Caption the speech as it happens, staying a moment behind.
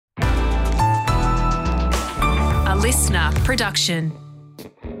listener production.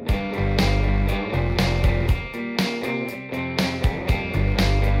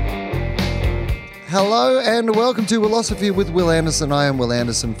 Hello and welcome to WILOSOPHY with Will Anderson. I am Will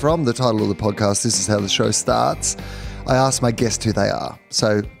Anderson from the title of the podcast. This is how the show starts. I ask my guests who they are.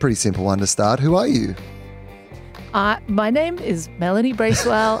 So pretty simple one to start. Who are you? My name is Melanie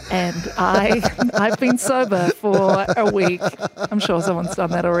Bracewell, and I've been sober for a week. I'm sure someone's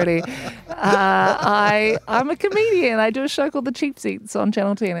done that already. I'm a comedian. I do a show called The Cheap Seats on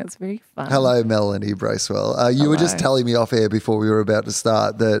Channel 10. It's very fun. Hello, Melanie Bracewell. You were just telling me off air before we were about to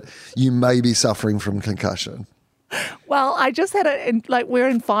start that you may be suffering from concussion. Well, I just had we're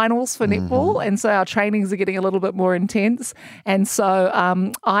in finals for netball, and so our trainings are getting a little bit more intense. And so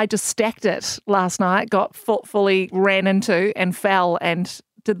I just stacked it last night, got fully ran into and fell and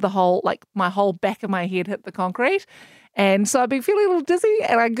did the whole, my whole back of my head hit the concrete. And so I've been feeling a little dizzy,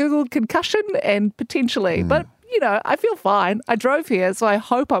 and I Googled concussion and potentially, but I feel fine. I drove here, so I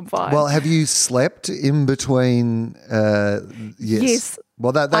hope I'm fine. Well, have you slept in between? Yes.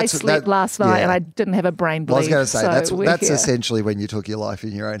 Well, I slept last night and I didn't have a brain bleed. Well, I was going to say, that's essentially when you took your life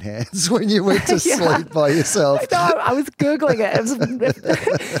in your own hands, when you went to sleep by yourself. No, I was Googling it.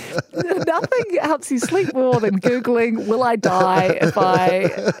 Nothing helps you sleep more than Googling, will I die if I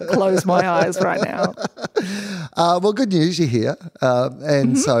close my eyes right now? Well, good news, you're here.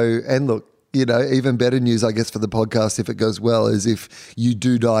 And look, even better news, I guess, for the podcast, if it goes well, is if you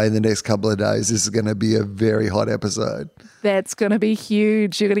do die in the next couple of days, this is going to be a very hot episode. That's going to be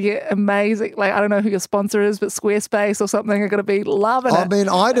huge. You're going to get amazing, I don't know who your sponsor is, but Squarespace or something are going to be loving it. I mean,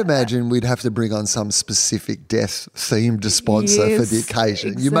 I'd imagine we'd have to bring on some specific death-themed sponsor for the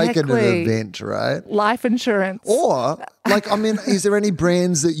occasion. Exactly. You make it an event, right? Life insurance. Or, is there any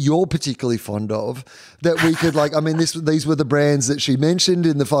brands that you're particularly fond of that we could, these were the brands that she mentioned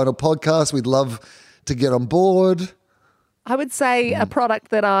in the final podcast. We'd love to get on board. I would say a product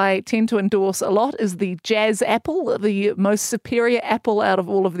that I tend to endorse a lot is the Jazz apple, the most superior apple out of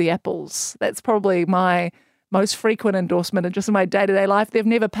all of the apples. That's probably my most frequent endorsement and just in my day-to-day life. They've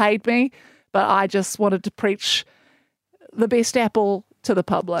never paid me, but I just wanted to preach the best apple to the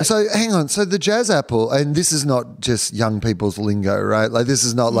public. So hang on. So the Jazz apple, and this is not just young people's lingo, right? This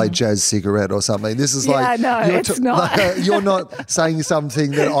is not like Jazz cigarette or something. This is it's not. You're not saying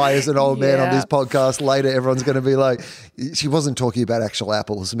something that I, as an old man on this podcast, later everyone's going to be like, she wasn't talking about actual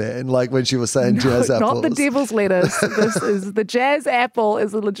apples, man. When she was saying Jazz apples. Not the devil's lettuce. This is the Jazz apple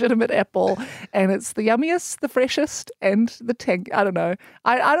is a legitimate apple, and it's the yummiest, the freshest, and the I don't know.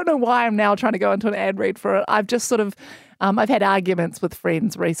 I don't know why I'm now trying to go into an ad read for it. I've just sort of I've had arguments with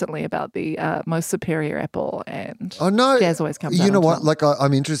friends recently about the most superior apple, and Jazz always comes out. You know what?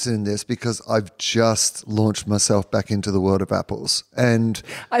 I'm interested in this because I've just launched myself back into the world of apples. And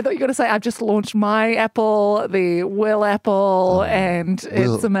I thought you were going to say, I've just launched my apple, the Will apple, and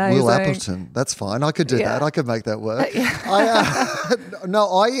it's amazing. Will Appleton. That's fine. I could do that. I could make that work. I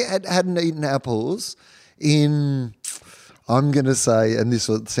hadn't eaten apples in, I'm going to say, and this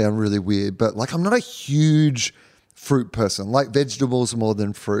will sound really weird, but I'm not a huge fruit person, like vegetables more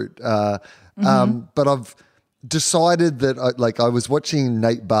than fruit. But I've decided that I was watching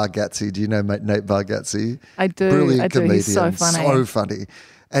Nate Bargatze. Do you know Nate Bargatze? I do. Brilliant comedian. He's so funny. So funny.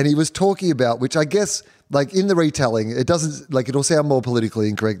 And he was talking about, which I guess, in the retelling, it doesn't, it'll sound more politically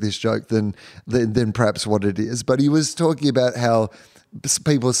incorrect, this joke, than perhaps what it is. But he was talking about how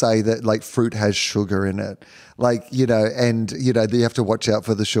people say that fruit has sugar in it, and you have to watch out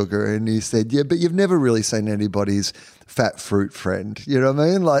for the sugar. And he said, yeah, but you've never really seen anybody's fat fruit friend. You know what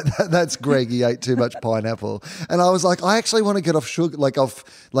I mean? That's Greg. He ate too much pineapple. And I was like, I actually want to get off sugar, off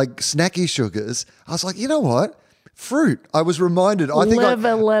snacky sugars. I was like, you know what? Fruit. I was reminded. I think a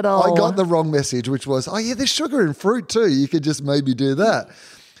little. I got the wrong message, which was, there's sugar in fruit too. You could just maybe do that.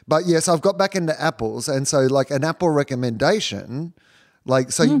 But yes, I've got back into apples, and so an apple recommendation.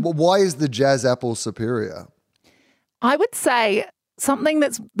 Why is the Jazz apple superior? I would say something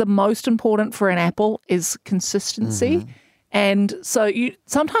that's the most important for an apple is consistency. And so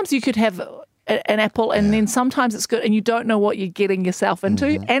sometimes you could have an apple and then sometimes it's good and you don't know what you're getting yourself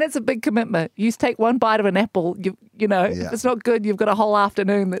into. And it's a big commitment. You take one bite of an apple, if it's not good, you've got a whole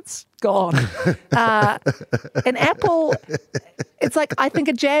afternoon that's gone. An apple, it's I think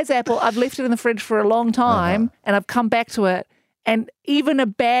a Jazz apple, I've left it in the fridge for a long time and I've come back to it. And even a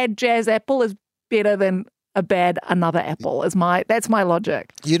bad Jazz apple is better than another apple. That's my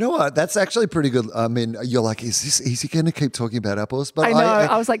logic. You know what? That's actually pretty good. I mean, you're like, is he going to keep talking about apples? But I know.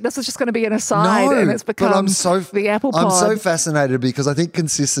 I was like, this is just going to be an aside, and it's become the apple pod. I'm so fascinated because I think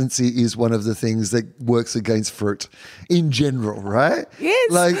consistency is one of the things that works against fruit in general, right?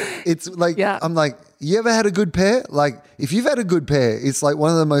 Yes. Like it's like I'm like, you ever had a good pear? Like if you've had a good pear, it's like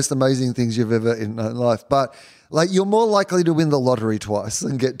one of the most amazing things you've ever in life. But like you're more likely to win the lottery twice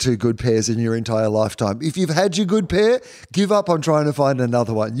than get 2 good pears in your entire lifetime. If you've had your good pear, give up on trying to find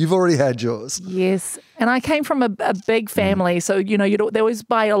another one. You've already had yours. Yes. And I came from a big family. So, they always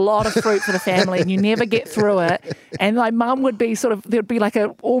buy a lot of fruit for the family and you never get through it. And my mum would be there'd be like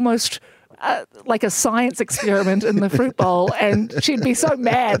almost like a science experiment in the fruit bowl, and she'd be so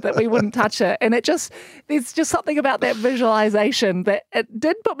mad that we wouldn't touch it. And there's just something about that visualization that it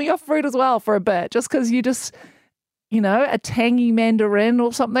did put me off fruit as well for a bit, just because a tangy mandarin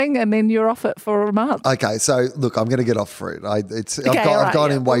or something, and then you're off it for a month. Okay, so look, I'm going to get off fruit. I've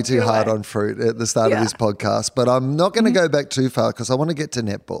gone in way too hard on fruit at the start of this podcast, but I'm not going to go back too far because I want to get to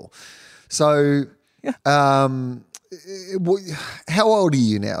netball. So, how old are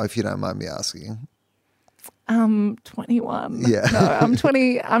you now, if you don't mind me asking? 21. Yeah. No, I'm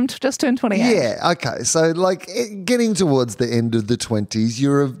 20. I'm just turned 28. Yeah. Okay. So like getting towards the end of the 20s,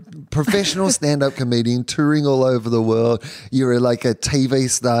 you're a professional stand-up comedian touring all over the world. You're like a TV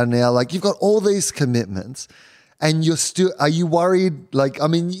star now. Like you've got all these commitments and are you worried? Like, I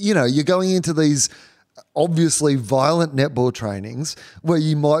mean, you're going into these obviously violent netball trainings where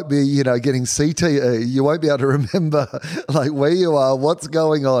you might be, getting CTE. You won't be able to remember like where you are, what's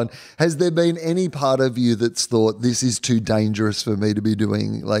going on. Has there been any part of you that's thought this is too dangerous for me to be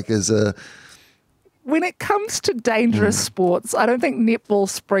doing When it comes to dangerous sports, I don't think netball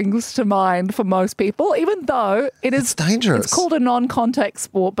springs to mind for most people, even though it's dangerous. It's called a non-contact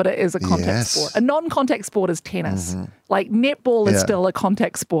sport, but it is a contact sport. A non-contact sport is tennis. Mm-hmm. Like netball is still a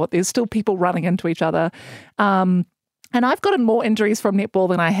contact sport. There's still people running into each other. And I've gotten more injuries from netball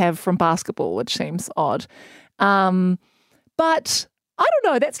than I have from basketball, which seems odd. But I don't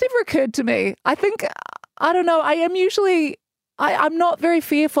know. That's never occurred to me. I don't know. I am usually... I'm not very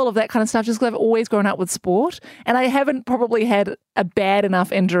fearful of that kind of stuff just because I've always grown up with sport, and I haven't probably had a bad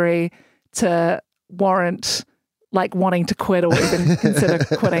enough injury to warrant like wanting to quit or even consider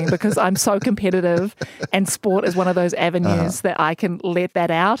quitting, because I'm so competitive and sport is one of those avenues that I can let that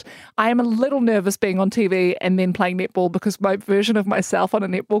out. I am a little nervous being on TV and then playing netball because my version of myself on a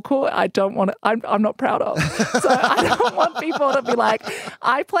netball court, I'm not proud of. So I don't want people to be like,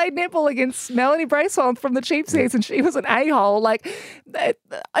 I played netball against Melanie Bracewell from the Cheap Seats and she was an a-hole. Like,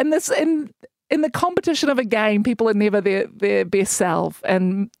 in the competition of a game, people are never their best self,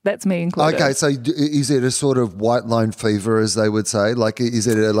 and that's me included. Okay, so is it a sort of white line fever, as they would say? Like, is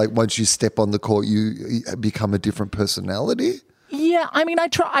it like once you step on the court, you become a differun personality? Yeah, I mean, I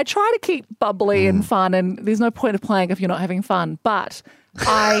try to keep bubbly and fun, and there's no point of playing if you're not having fun. But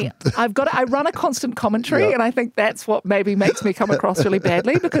I run a constant commentary, and I think that's what maybe makes me come across really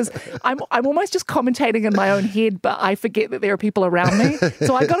badly, because I'm almost just commentating in my own head, but I forget that there are people around me.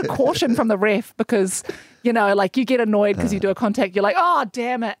 So I got a caution from the ref because, like you get annoyed because you do a contact, you're like, oh,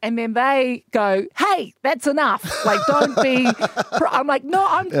 damn it. And then they go, hey, that's enough. Like, don't be, I'm like, no,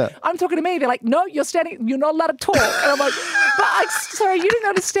 I'm talking to me. They're like, no, you're not allowed to talk. And I'm like, but sorry, you didn't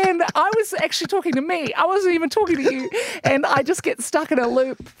understand. I was actually talking to me. I wasn't even talking to you. And I just get stuck in a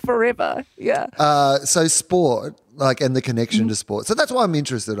loop forever. Yeah. So sport, and the connection to sport. So that's why I'm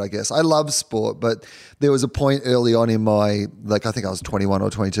interested, I guess. I love sport, but there was a point early on in my, I think I was 21 or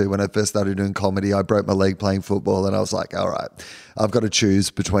 22 when I first started doing comedy. I broke my leg playing football and I was like, all right, I've got to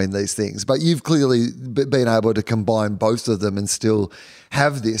choose between these things. But you've clearly been able to combine both of them and still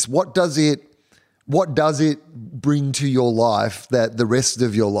have this. What does it bring to your life that the rest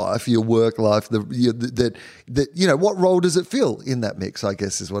of your life, your work life, what role does it fill in that mix, I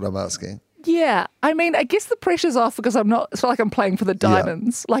guess is what I'm asking. Yeah, I mean, I guess the pressure's off because it's not like I'm playing for the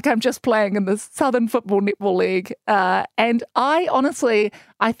Diamonds. Yeah. Like I'm just playing in the Southern Football Netball League. And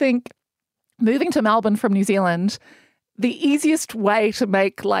I think moving to Melbourne from New Zealand, the easiest way to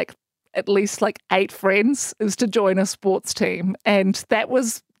make at least 8 friends is to join a sports team. And that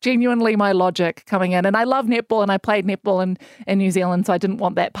was genuinely my logic coming in. And I love netball and I played netball in New Zealand, so I didn't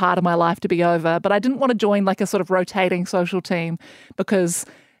want that part of my life to be over. But I didn't want to join a sort of rotating social team because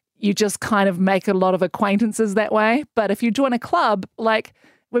you just kind of make a lot of acquaintances that way. But if you join a club,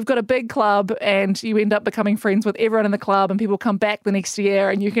 we've got a big club and you end up becoming friends with everyone in the club and people come back the next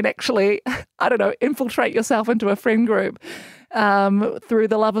year and you can actually, infiltrate yourself into a friend group through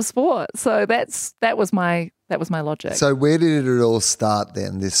the love of sport. So that was my That was my logic. So where did it all start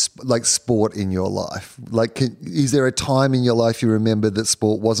then, this like sport in your life? Like, is there a time in your life you remember that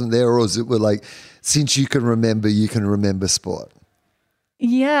sport wasn't there, or is it like since you can remember sport?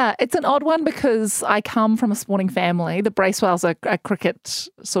 Yeah, it's an odd one because I come from a sporting family. The Bracewells are cricket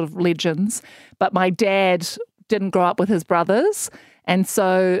sort of legends, but my dad didn't grow up with his brothers. And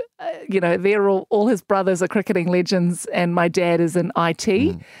so, they're all his brothers are cricketing legends and my dad is in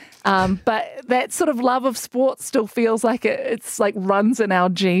IT. But that sort of love of sport still feels like it's like runs in our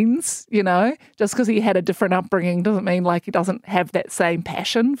genes, just because he had a different upbringing doesn't mean like he doesn't have that same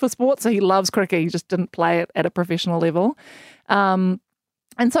passion for sport. So he loves cricket. He just didn't play it at a professional level.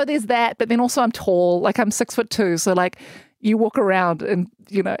 And so there's that. But then also I'm tall, like I'm 6'2". So like you walk around and,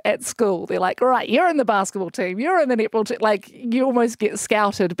 at school, they're like, all right, you're in the basketball team, you're in the netball team. Like you almost get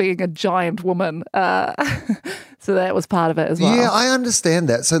scouted being a giant woman. So that was part of it as well. Yeah, I understand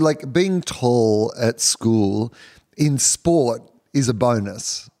that. So like being tall at school in sport is a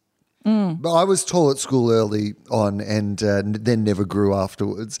bonus. But I was tall at school early on and then never grew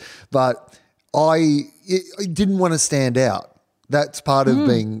afterwards. But I didn't want to stand out. That's part of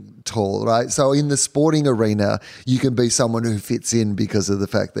being tall, right? So in the sporting arena, you can be someone who fits in because of the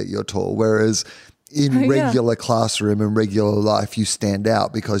fact that you're tall, whereas in regular classroom and regular life, you stand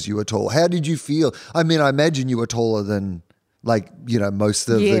out because you were tall. How did you feel? I mean, I imagine you were taller than most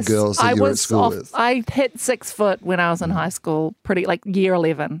of the girls that you were at school with. I hit 6 foot when I was in high school, pretty like year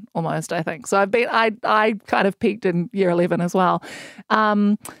 11 almost, I think. So I kind of peaked in year 11 as well.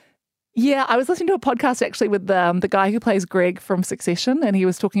 Yeah, I was listening to a podcast actually with the guy who plays Greg from Succession, and he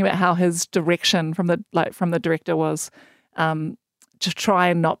was talking about how his direction from the director was to try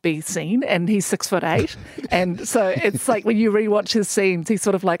and not be seen, and he's 6'8", and so it's like when you rewatch his scenes, he's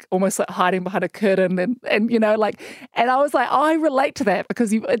sort of like almost like hiding behind a curtain, and and I was like, oh, I relate to that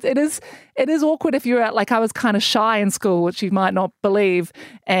because it is awkward if you're out. Like I was kind of shy in school, which you might not believe,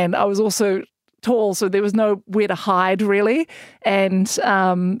 and I was also tall, so there was nowhere to hide really, and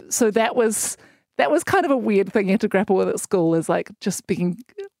so that was kind of a weird thing you had to grapple with at school, is like just being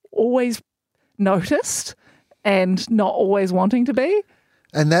always noticed and not always wanting to be.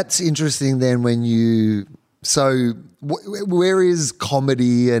 And that's interesting then when you so where is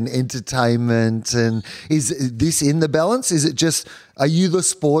comedy and entertainment, and is this in the balance? Is it just, are you the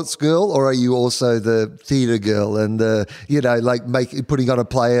sports girl or are you also the theatre girl and the, putting on a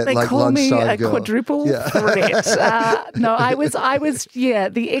play at like lunchtime girl? They call me a quadruple threat. No, I was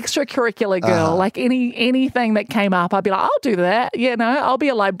the extracurricular girl. Like anything that came up, I'd be like, I'll do that. I'll be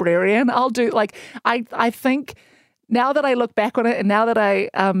a librarian. I'll do I think now that I look back on it and now that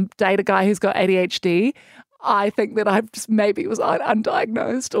I date a guy who's got ADHD, I think that I just maybe was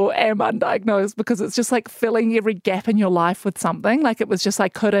undiagnosed or am undiagnosed, because it's just like filling every gap in your life with something. Like it was just I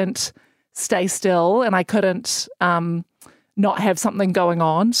couldn't stay still and I couldn't not have something going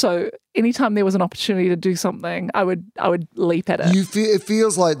on. So anytime there was an opportunity to do something, I would leap at it. It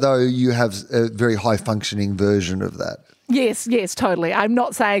feels like though you have a very high functioning version of that. Yes, totally. I'm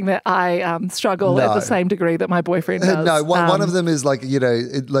not saying that I struggle at the same degree that my boyfriend does. No, one of them is like,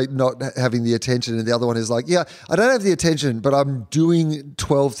 like not having the attention, and the other one is like, I don't have the attention, but I'm doing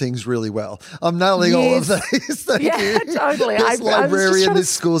 12 things really well. I'm nailing all of these. Thank you. Totally. Best librarian this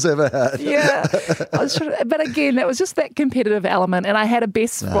school's ever had. Yeah. But again, that was just that competitive element. And I had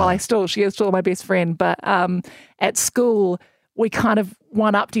she is still my best friend, but at school, we kind of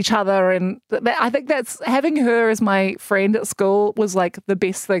one-upped each other, and I think that's having her as my friend at school was like the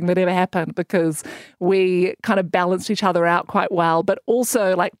best thing that ever happened, because we kind of balanced each other out quite well, but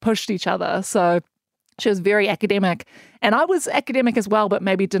also like pushed each other. So she was very academic, and I was academic as well, but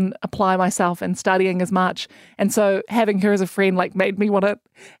maybe didn't apply myself in studying as much. And so having her as a friend like made me want to,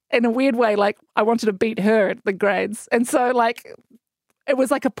 in a weird way, like I wanted to beat her at the grades. And so like it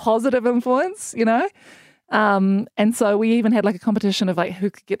was like a positive influence, and so we even had like a competition of like who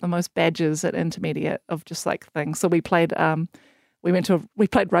could get the most badges at intermediate of just like things. So we played we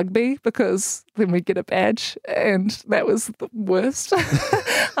played rugby because then we'd get a badge, and that was the worst.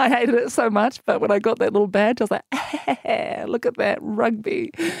 I hated it so much, but when I got that little badge, I was like, hey, look at that,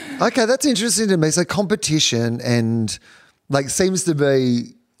 rugby. Okay, that's interesting to me. So competition and like seems to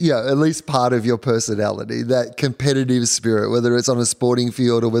be at least part of your personality, that competitive spirit, whether it's on a sporting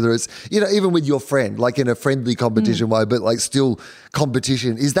field or whether it's, even with your friend, like in a friendly competition way, but like still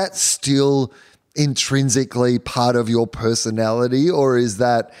competition. Is that still intrinsically part of your personality, or is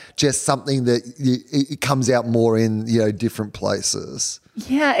that just something that it comes out more in, different places?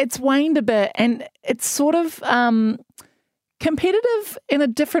 Yeah, it's waned a bit, and it's sort of competitive in a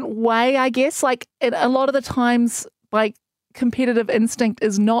different way, I guess. Like a lot of the times, like, competitive instinct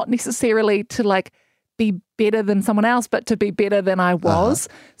is not necessarily to like be better than someone else, but to be better than I was.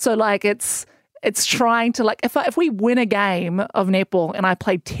 So like it's trying to like, if we win a game of netball and I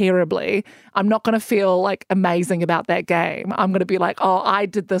play terribly, I'm not going to feel like amazing about that game. I'm going to be like, oh, I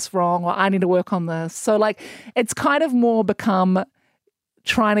did this wrong, or I need to work on this. So like it's kind of more become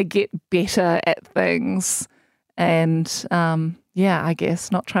trying to get better at things. And yeah, I guess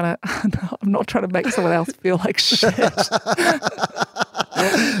I'm not trying to make someone else feel like shit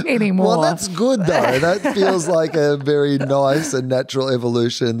anymore. Well, that's good though. That feels like a very nice and natural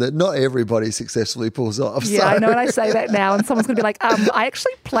evolution that not everybody successfully pulls off. Yeah, so. I know, and I say that now, and someone's going to be like, I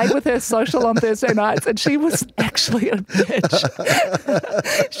actually played with her social on Thursday nights, and she was actually a bitch.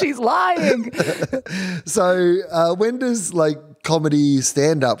 She's lying. So when does like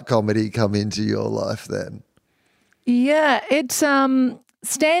stand-up comedy come into your life then? Yeah,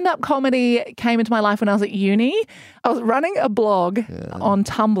 stand-up comedy came into my life when I was at uni. I was running a blog on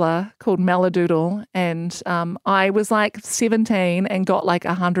Tumblr called Maladoodle, and I was like 17 and got like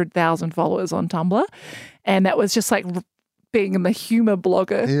 100,000 followers on Tumblr, and that was just like being in the humor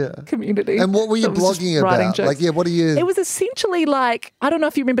blogger community. And what were you blogging about? Like, what are you... It was essentially like, I don't know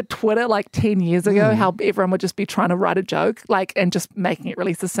if you remember Twitter like 10 years ago, how everyone would just be trying to write a joke, like, and just making it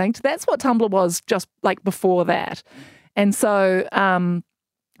really succinct. That's what Tumblr was just like before that. And so,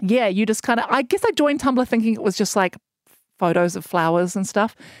 you just kind of, I guess I joined Tumblr thinking it was just like photos of flowers and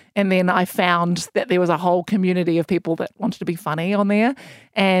stuff. And then I found that there was a whole community of people that wanted to be funny on there.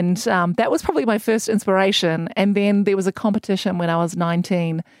 And that was probably my first inspiration. And then there was a competition when I was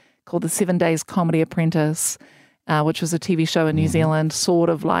 19 called the 7 Days Comedy Apprentice, which was a TV show in New Zealand,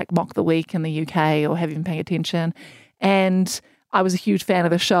 sort of like Mock the Week in the UK, or Have You Been Paying Attention? And I was a huge fan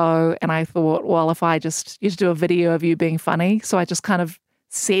of the show. And I thought, well, if I just used to do a video of you being funny. So I just kind of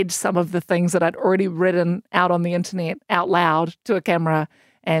said some of the things that I'd already written out on the internet out loud to a camera,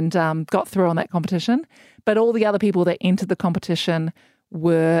 and got through on that competition. But all the other people that entered the competition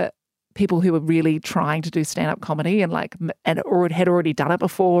were people who were really trying to do stand-up comedy and had already done it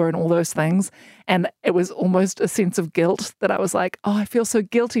before and all those things. And it was almost a sense of guilt that I was like, oh, I feel so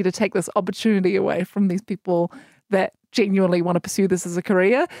guilty to take this opportunity away from these people that genuinely want to pursue this as a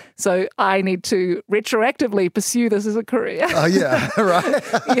career. So I need to retroactively pursue this as a career. Oh, yeah, right.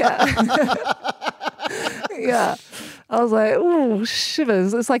 Yeah. Yeah. I was like, ooh,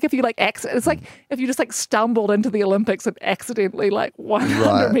 shivers. It's like if you it's like if you just like stumbled into the Olympics and accidentally like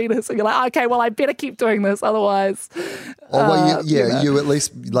 100 meters, and you're like, okay, well, I better keep doing this, otherwise. You at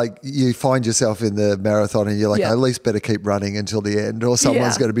least like you find yourself in the marathon and you're like, I at least better keep running until the end, or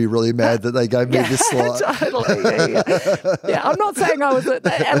someone's going to be really mad that they gave me this slot. Totally. Yeah, I'm not saying I was at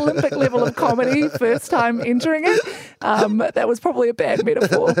the Olympic level of comedy first time entering it. That was probably a bad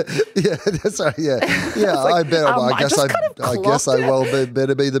metaphor. Yeah, that's right. Yeah, like, I guess I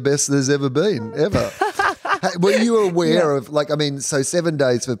better be the best there's ever been, ever. Were you aware of, so 7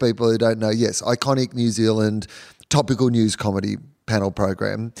 Days, for people who don't know, yes, iconic New Zealand topical news comedy panel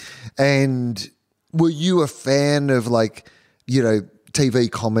program. And were you a fan of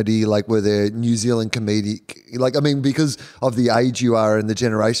TV comedy, were there New Zealand comedic, because of the age you are and the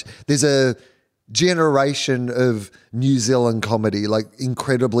generation, there's a generation of New Zealand comedy,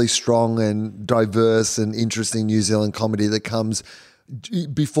 incredibly strong and diverse and interesting New Zealand comedy that comes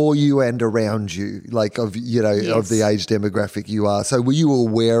before you and around you, of the age demographic you are. So were you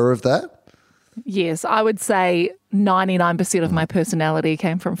aware of that? Yes, I would say 99% of my personality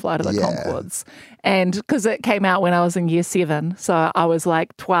came from Flight of the Conchords. And because it came out when I was in year 7, so I was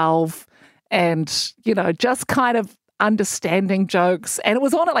 12 and, just kind of understanding jokes. And it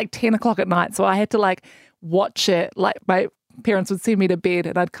was on at 10 o'clock at night, so I had to watch it. My parents would send me to bed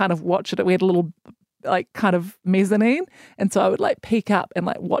and I'd kind of watch it. We had a little kind of mezzanine, and so I would peek up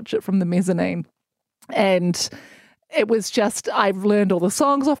and watch it from the mezzanine. And it was just, I've learned all the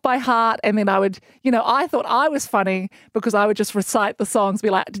songs off by heart, and then I would, I thought I was funny because I would just recite the songs, be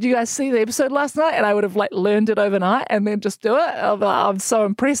like, did you guys see the episode last night? And I would have learned it overnight and then just do it. I'm so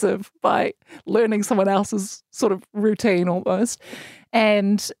impressive by learning someone else's sort of routine almost.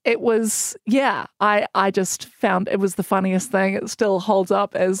 And it was, I just found it was the funniest thing. It still holds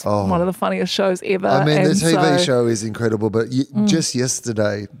up as one of the funniest shows ever. I mean, the TV show is incredible, but just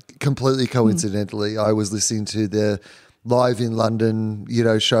yesterday, completely coincidentally, I was listening to the Live in London,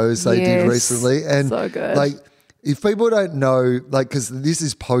 shows they did recently. And so good. if people don't know, like, because this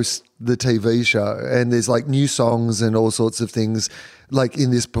is post the TV show and there's like new songs and all sorts of things like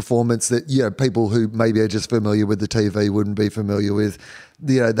in this performance that, you know, people who maybe are just familiar with the TV wouldn't be familiar with,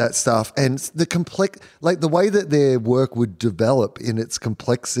 you know, that stuff. And the like the way that their work would develop in its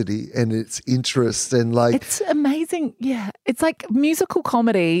complexity and its interest and like. It's amazing. Yeah. It's like musical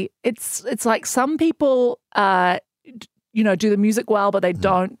comedy. It's like some people, you know, do the music well, but they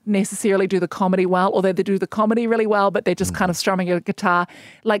don't necessarily do the comedy well, or they do the comedy really well, but they're just kind of strumming a guitar.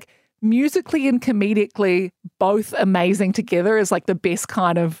 Like musically and comedically, both amazing together is like the best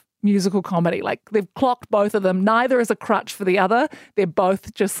kind of musical comedy. Like they've clocked both of them. Neither is a crutch for the other. They're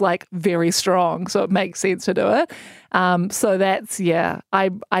both just like very strong. So it makes sense to do it. So that's, yeah,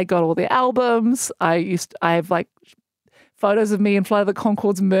 I got all their albums. I have like photos of me in Flight of the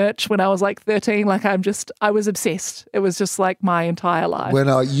Conchords merch when I was like 13. Like I was obsessed. It was just like my entire life. When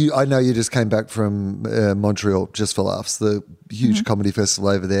I know you just came back from Montreal, Just for Laughs, the huge comedy festival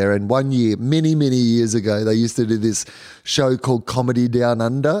over there. And one year, many, many years ago, they used to do this show called Comedy Down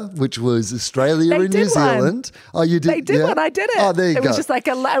Under, which was Australia and New Zealand. Oh, you did? They did one. I did it. Oh, there you go. It was just like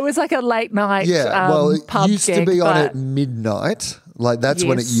it was like a late night pub it used gig, to be on at midnight. Like that's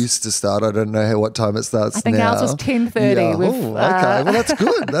when it used to start. I don't know what time it starts now. I think ours was 10:30. Yeah. Okay. Well, that's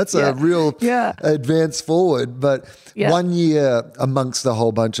good. That's a real advance forward. But one year, amongst a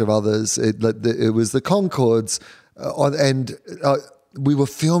whole bunch of others, it was the Conchords, and we were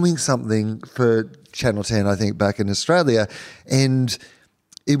filming something for Channel 10, I think, back in Australia, and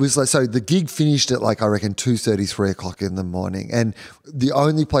it was like, so the gig finished at like, I reckon 2:30, 3 o'clock in the morning. And the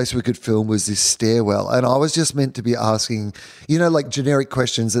only place we could film was this stairwell. And I was just meant to be asking, you know, like generic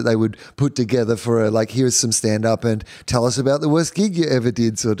questions that they would put together for like, here's some stand up and tell us about the worst gig you ever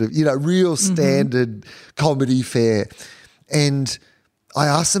did, sort of, you know, real standard comedy fare. And I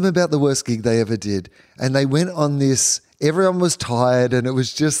asked them about the worst gig they ever did. And they went on this, everyone was tired and it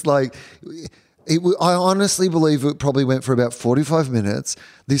was just like, I honestly believe it probably went for about 45 minutes.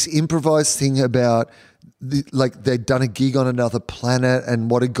 This improvised thing about like they'd done a gig on another planet and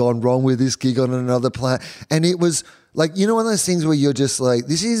what had gone wrong with this gig on another planet. And it was like, you know, one of those things where you're just like,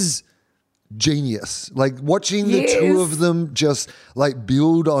 this is genius. Like watching the two of them just like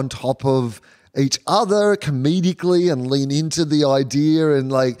build on top of each other comedically and lean into the idea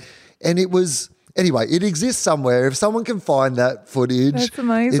and it was... Anyway, it exists somewhere. If someone can find that footage, that's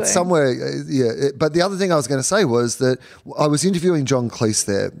amazing. It's somewhere. But the other thing I was going to say was that I was interviewing John Cleese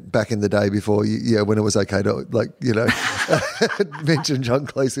there back in the day before, when it was okay to mention John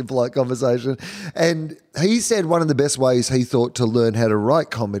Cleese in polite conversation. And he said one of the best ways he thought to learn how to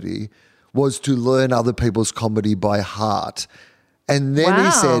write comedy was to learn other people's comedy by heart. And then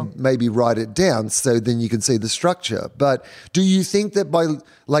he said, maybe write it down so then you can see the structure. But do you think that by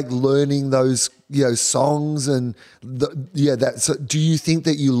like learning those, songs and do you think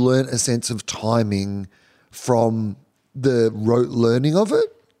that you learn a sense of timing from the rote learning of it?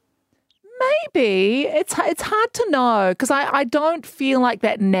 Maybe. It's hard to know because I don't feel like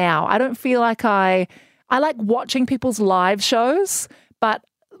that now. I don't feel like I like watching people's live shows, but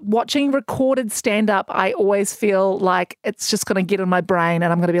watching recorded stand-up, I always feel like it's just going to get in my brain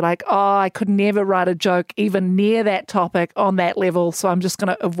and I'm going to be like, oh, I could never write a joke even near that topic on that level, so I'm just going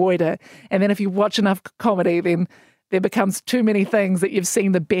to avoid it. And then if you watch enough comedy, then there becomes too many things that you've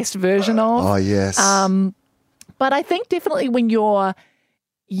seen the best version of. Oh, yes. But I think definitely when you're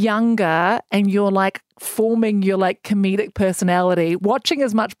younger and you're like forming your like comedic personality, watching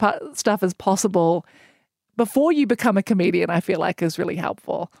as much stuff as possible before you become a comedian, I feel like is really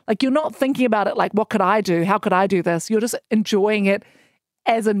helpful. Like you're not thinking about it like, what could I do? How could I do this? You're just enjoying it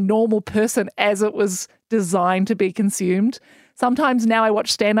as a normal person as it was designed to be consumed. Sometimes now I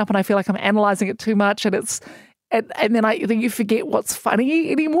watch stand-up and I feel like I'm analysing it too much and then I think you forget what's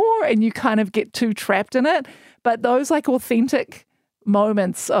funny anymore and you kind of get too trapped in it. But those like authentic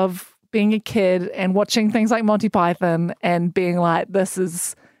moments of being a kid and watching things like Monty Python and being like, this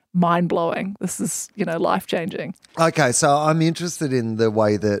is mind-blowing. This is, life-changing. Okay, so I'm interested in the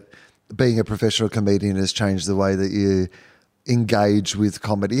way that being a professional comedian has changed the way that you engage with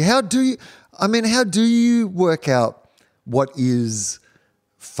comedy. How do you work out what is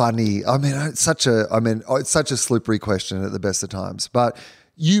funny? It's such a slippery question at the best of times. But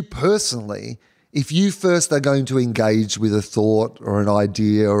you personally, if you first are going to engage with a thought or an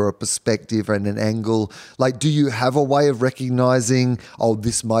idea or a perspective and an angle, like, do you have a way of recognizing, oh,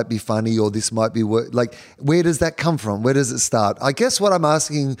 this might be funny or this might be like, where does that come from? Where does it start? I guess what I'm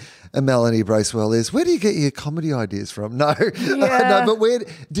asking Melanie Bracewell is, where do you get your comedy ideas from? No, no, but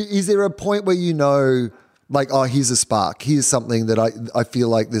is there a point where you know, like, oh, here's a spark. Here's something that I feel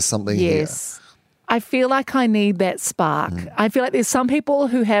like there's something here. Yes. I feel like I need that spark. I feel like there's some people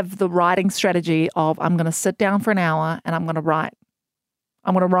who have the writing strategy of I'm going to sit down for an hour and I'm going to write.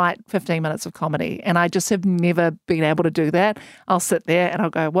 I'm going to write 15 minutes of comedy. And I just have never been able to do that. I'll sit there and I'll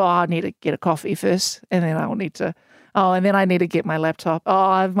go, well, I need to get a coffee first. And then I'll need to, and then I need to get my laptop.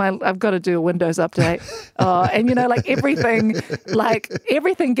 I've got to do a Windows update. And like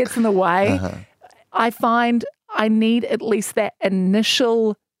everything gets in the way. I find I need at least that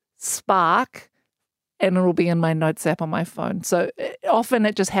initial spark, and it'll be in my notes app on my phone. So often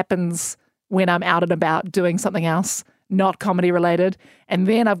it just happens when I'm out and about doing something else, not comedy related. And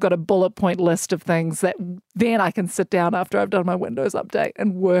then I've got a bullet point list of things that then I can sit down after I've done my Windows update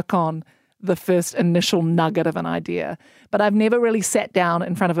and work on the first initial nugget of an idea. But I've never really sat down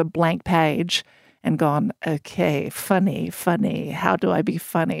in front of a blank page and gone, okay, funny, how do I be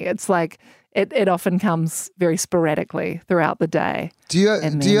funny? It's like, It often comes very sporadically throughout the day. Do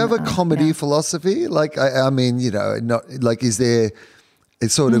you have a comedy philosophy? Like, I mean, not like, is there a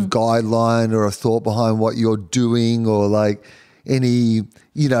sort of guideline or a thought behind what you're doing, or like any,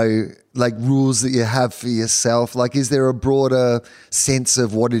 like rules that you have for yourself? Like, is there a broader sense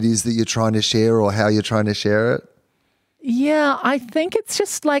of what it is that you're trying to share or how you're trying to share it? Yeah, I think it's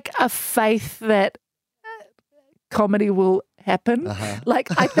just like a faith that comedy will happen. Like,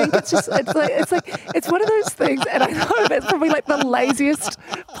 I think it's one of those things, and I know that's probably like the laziest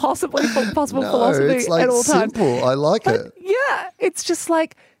possible philosophy it's like at all times. Simple. I like it. Yeah, it's just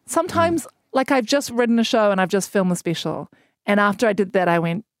like sometimes, like I've just written a show and I've just filmed the special, and after I did that, I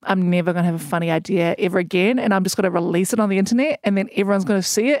went, I'm never going to have a funny idea ever again, and I'm just going to release it on the internet, and then everyone's going to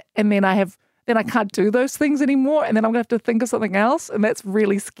see it, and then I can't do those things anymore, and then I'm going to have to think of something else, and that's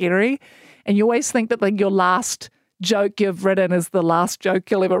really scary. And you always think that like your last joke you've written is the last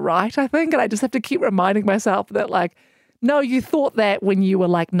joke you'll ever write, I think. And I just have to keep reminding myself that, like, no, you thought that when you were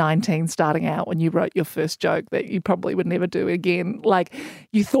like 19 starting out, when you wrote your first joke that you probably would never do again. Like,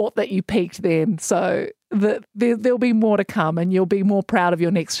 you thought that you peaked then. So there'll be more to come, and you'll be more proud of your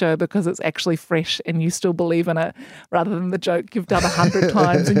next show because it's actually fresh and you still believe in it, rather than the joke you've done 100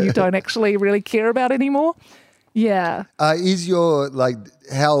 times and you don't actually really care about anymore. Yeah. Is your, like,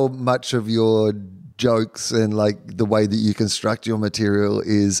 how much of your jokes and like the way that you construct your material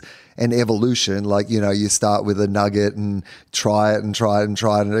is an evolution? Like, you start with a nugget and try it and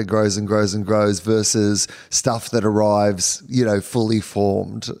it grows and grows and grows, versus stuff that arrives, fully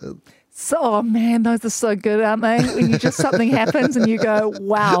formed. So, oh man, those are so good, aren't they? When something happens and you go,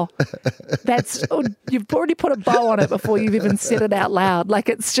 wow, you've already put a bow on it before you've even said it out loud. Like,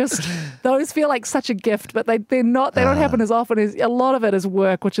 it's just, those feel like such a gift, but they're not, they don't happen as often. A lot of it is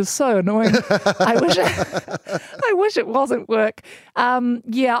work, which is so annoying. I wish it wasn't work.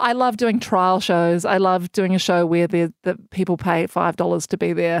 I love doing trial shows. I love doing a show where the people pay $5 to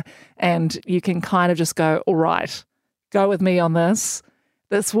be there, and you can kind of just go, all right, go with me on this.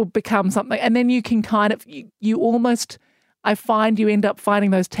 This will become something. And then you can kind of, you almost, I find you end up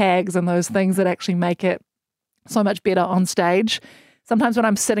finding those tags and those things that actually make it so much better on stage. Sometimes when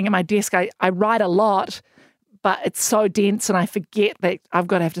I'm sitting at my desk, I write a lot, but it's so dense and I forget that I've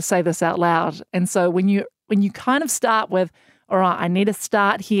got to have to say this out loud. And so when you kind of start with, all right, I need to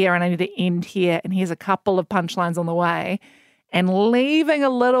start here and I need to end here, and here's a couple of punchlines on the way, and leaving a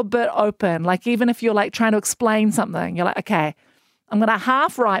little bit open, like even if you're like trying to explain something, you're like, okay, I'm going to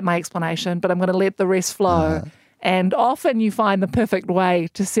half write my explanation, but I'm going to let the rest flow. And often you find the perfect way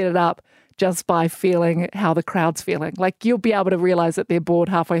to set it up just by feeling how the crowd's feeling. Like, you'll be able to realize that they're bored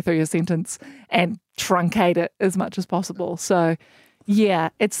halfway through your sentence and truncate it as much as possible. So, yeah,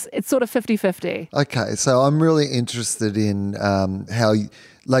 it's sort of 50-50. Okay, so I'm really interested in how,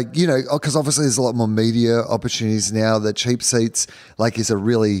 because obviously there's a lot more media opportunities now. The Cheap Seats, like, is a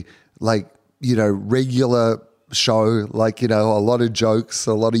really, regular show, a lot of jokes,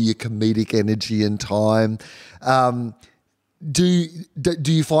 a lot of your comedic energy and time. Do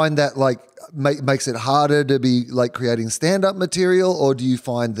you find that makes it harder to be creating stand-up material, or do you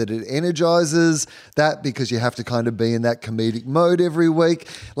find that it energizes that because you have to kind of be in that comedic mode every week?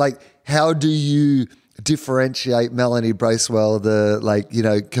 How do you differentiate Melanie Bracewell,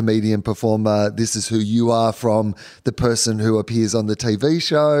 the comedian performer, this is who you are, from the person who appears on the TV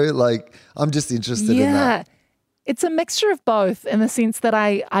show? I'm just interested in that. It's a mixture of both, in the sense that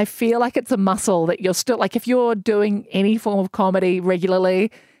I feel like it's a muscle that you're still, if you're doing any form of comedy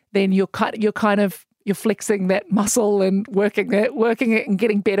regularly, then you're flexing that muscle and working it and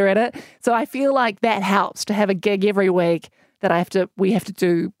getting better at it. So I feel like that helps to have a gig every week that we have to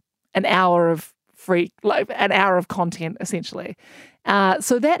do an hour of content essentially.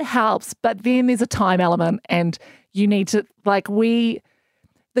 So that helps, but then there's a time element, and you need to,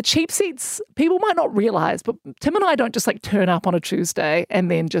 the cheap seats, people might not realize, but Tim and I don't just like turn up on a Tuesday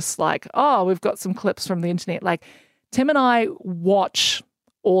and then just like, oh, we've got some clips from the internet. Like Tim and I watch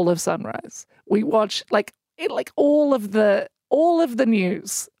all of Sunrise. We watch like all of the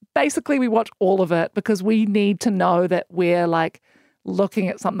news. Basically, we watch all of it because we need to know that we're like looking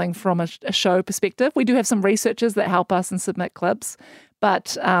at something from a show perspective. We do have some researchers that help us and submit clips,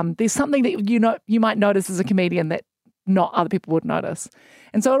 but there's something that you might notice as a comedian that not other people would notice.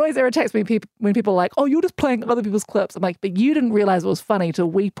 And so it always irritates me when people are like, oh, you're just playing other people's clips. I'm like, but you didn't realize it was funny till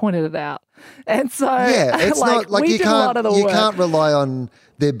we pointed it out. And so it's like, not like we you did a lot of the you work. can't rely on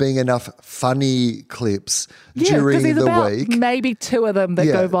there being enough funny clips during there's the about week. Maybe 2 of them that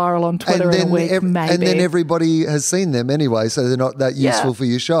go viral on Twitter in a week, maybe. And then everybody has seen them anyway, so they're not that useful for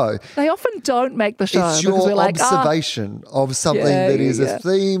your show. They often don't make the show. It's your observation of something that is a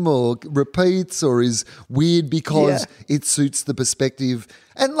theme or repeats or is weird because it suits the perspective.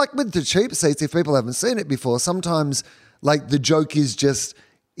 And like with the cheap seats, if people haven't seen it before, sometimes like the joke is just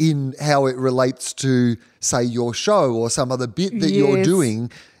in how it relates to, say, your show or some other bit that you're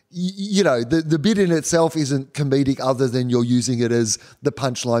doing. You know, the bit in itself isn't comedic other than you're using it as the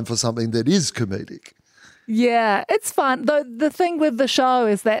punchline for something that is comedic. Yeah, it's fun. The thing with the show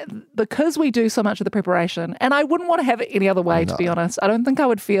is that because we do so much of the preparation, and I wouldn't want to have it any other way, to be honest. I don't think I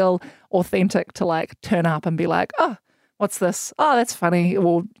would feel authentic to like turn up and be like, oh, what's this? Oh, that's funny.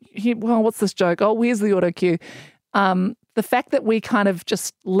 Or, well, what's this joke? Oh, where's the auto cue? The fact that we kind of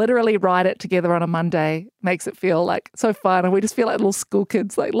just literally write it together on a Monday makes it feel like so fun. And we just feel like little school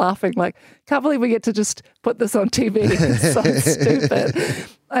kids like laughing, like, can't believe we get to just put this on TV. It's so stupid.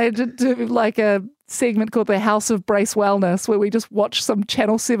 I did do like a segment called The House of Bracewellness where we just watch some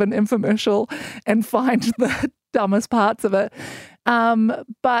Channel 7 infomercial and find the dumbest parts of it.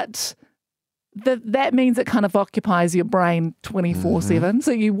 But that means it kind of occupies your brain 24/7.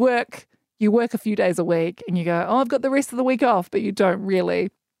 So you work a few days a week and you go, oh, I've got the rest of the week off, but you don't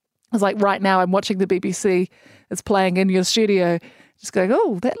really. It's like right now I'm watching the BBC. It's playing in your studio, just going,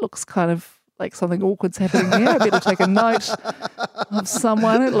 oh, that looks kind of like something awkward's happening there. I better take a note of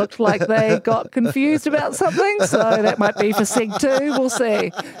someone. It looked like they got confused about something, so that might be for Seg 2. We'll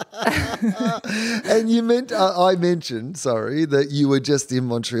see. And I mentioned, that you were just in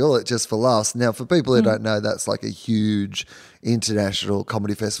Montreal at Just for Laughs. Now, for people who don't know, that's like a huge international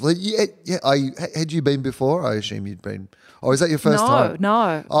comedy festival. Had you been before? I assume you'd been. Or is that your first time?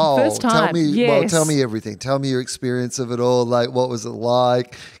 No. Oh, first time. Tell me, yes. tell me everything. Tell me your experience of it all. Like, what was it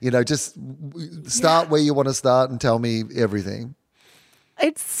like? You know, just start where you want to start and tell me everything.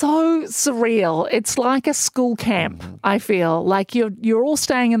 It's so surreal. It's like a school camp, I feel. Like you're all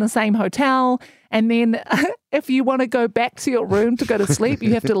staying in the same hotel, and then if you want to go back to your room to go to sleep,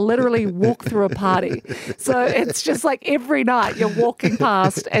 you have to literally walk through a party. So it's just like every night you're walking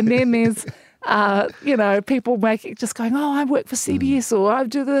past, and then there's people just going, oh, I work for CBS or I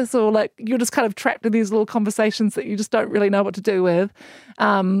do this, or like you're just kind of trapped in these little conversations that you just don't really know what to do with.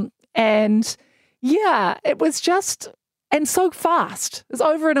 And yeah, it was just, and so fast. It's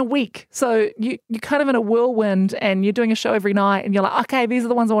over in a week. So you're kind of in a whirlwind and you're doing a show every night and you're like, okay, these are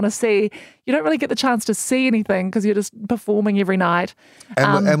the ones I want to see. You don't really get the chance to see anything because you're just performing every night.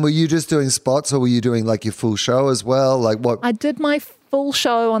 And were you just doing spots or were you doing like your full show as well? Like what? I did my full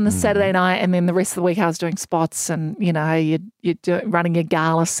show on the Saturday night, and then the rest of the week I was doing spots, and you're running your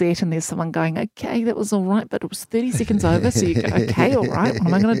gala set, and there's someone going, okay, that was all right, but it was 30 seconds over, so you go, okay, all right, what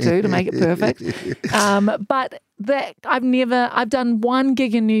am I going to do to make it perfect? But I've done one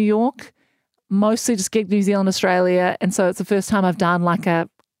gig in New York, mostly just gig New Zealand, Australia, and so it's the first time I've done like an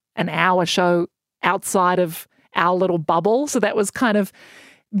hour show outside of our little bubble, so that was kind of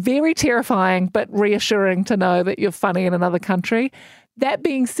very terrifying but reassuring to know that you're funny in another country. That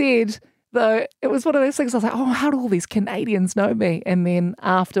being said, though, it was one of those things I was like, oh, how do all these Canadians know me? And then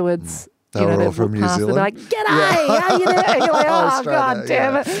afterwards, they were all from New Zealand. They're like, g'day, how you doing? And you're like, oh, God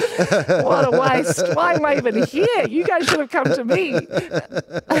damn it. What a waste. Why am I even here? You guys should have come to me.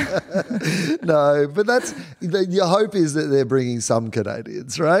 No, but your hope is that they're bringing some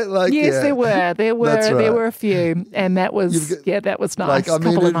Canadians, right? Like, yes, there were. There were a few, and that was nice. Like, I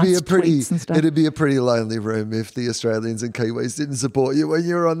mean, it'd be a pretty lonely room if the Australians and Kiwis didn't support you when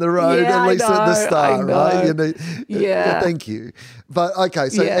you were on the road, at least at the start, right? Thank you. But okay,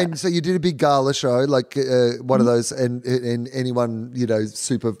 so you did a big gala show, like one of those, and anyone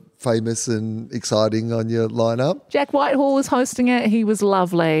super famous and exciting on your lineup? Jack Whitehall was hosting it. He was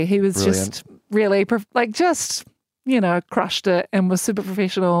lovely. He was just really crushed it and was super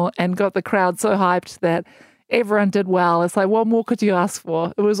professional and got the crowd so hyped that everyone did well. It's like, what more could you ask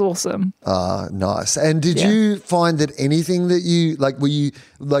for? It was awesome. Nice. And did you find that anything that you, like,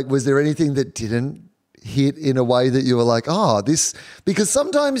 was there anything that didn't hit in a way that you were like, this, because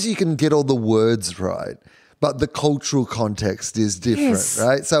sometimes you can get all the words right, but the cultural context is different,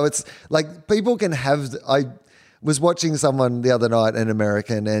 right? So it's like people can have, I was watching someone the other night, an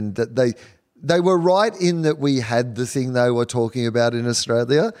American, and that they were right in that we had the thing they were talking about in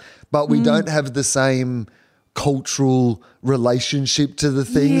Australia, but we don't have the same cultural relationship to the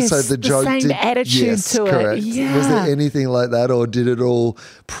thing. So the joke same attitude to correct. it. Yeah. Was there anything like that, or did it all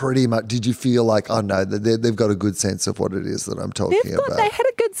pretty much, did you feel like, oh no, they've got a good sense of what it is that I'm talking about? They had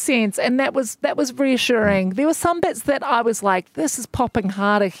a good sense, and that was reassuring. There were some bits that I was like, this is popping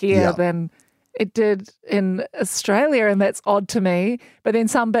harder here than it did in Australia, and that's odd to me. But then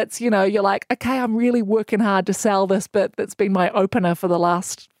some bits, you're like, okay, I'm really working hard to sell this bit that's been my opener for the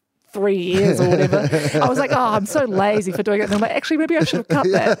last 3 years or whatever. I was like, I'm so lazy for doing it. And I'm like, actually, maybe I should have cut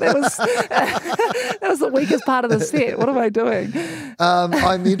that. That was the weakest part of the set. What am I doing?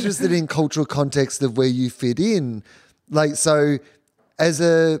 I'm interested in cultural context of where you fit in. Like, so as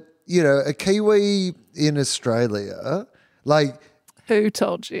a Kiwi in Australia, like, who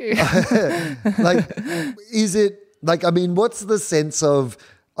told you? like, is it like, I mean, what's the sense of,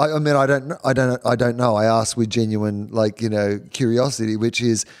 I don't know. I ask with genuine, curiosity, which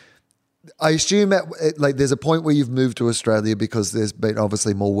is, I assume there's a point where you've moved to Australia because there's been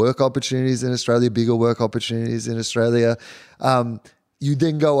obviously more work opportunities in Australia, bigger work opportunities in Australia. You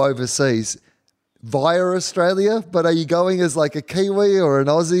then go overseas via Australia, but are you going as like a Kiwi or an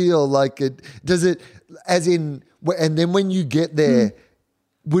Aussie, or and then when you get there,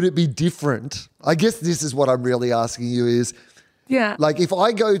 would it be different? I guess this is what I'm really asking you is, like if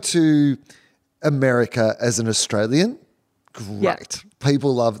I go to America as an Australian, great.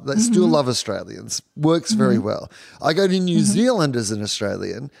 People still love Australians. Works very well. I go to New Zealand as an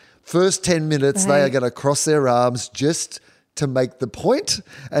Australian. First 10 minutes, they are going to cross their arms just to make the point.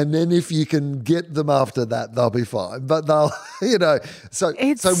 And then if you can get them after that, they'll be fine. But they'll, so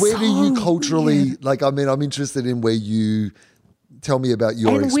where do you culturally, I'm interested in where you, tell me about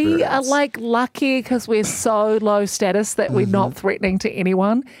your experience. And we are lucky because we're so low status that we're not threatening to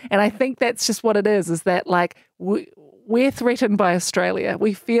anyone. And I think that's just what it is that we're threatened by Australia.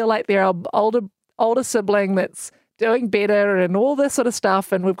 We feel like they're our older sibling that's doing better and all this sort of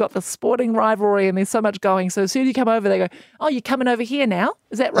stuff, and we've got the sporting rivalry and there's so much going. So as soon as you come over, they go, oh, you're coming over here now?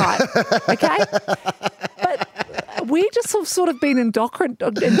 Is that right? Okay. But we just sort of been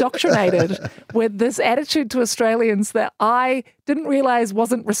indoctrinated with this attitude to Australians that I didn't realise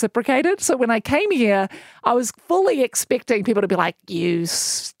wasn't reciprocated. So when I came here, I was fully expecting people to be like, you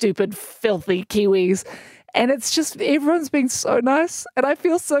stupid, filthy Kiwis. And it's just, everyone's been so nice. And I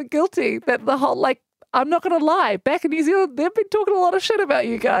feel so guilty that the whole, I'm not going to lie, back in New Zealand, they've been talking a lot of shit about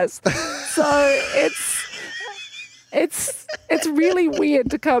you guys. So it's really weird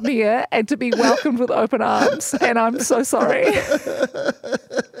to come here and to be welcomed with open arms. And I'm so sorry.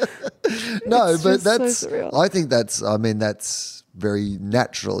 No, but that's, so I think that's very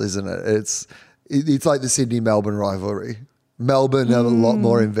natural, isn't it? It's like the Sydney-Melbourne rivalry. Melbourne are a lot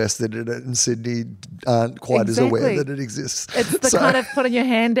more invested in it, and Sydney aren't quite as aware that it exists. It's the kind of putting your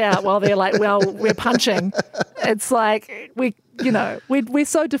hand out while they're like, well, we're punching. It's like we're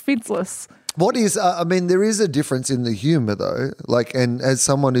so defenseless. What is, there is a difference in the humour though, and as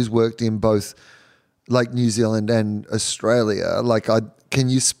someone who's worked in both New Zealand and Australia, can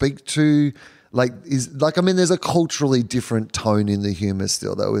you speak to, there's a culturally different tone in the humour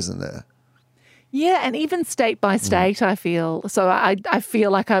still though, isn't there? Yeah, and even state by state, I feel. So I feel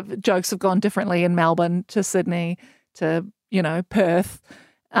like jokes have gone differently in Melbourne to Sydney to, Perth.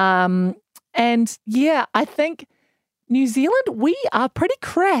 And yeah, I think New Zealand, we are pretty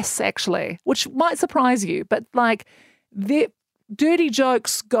crass actually, which might surprise you, but their dirty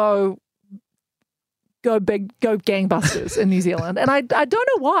jokes go gangbusters in New Zealand. And I don't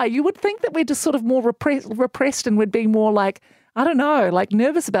know why. You would think that we're just sort of more repressed and would be more I don't know,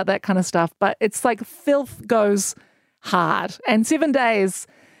 nervous about that kind of stuff. But it's filth goes hard. And 7 Days,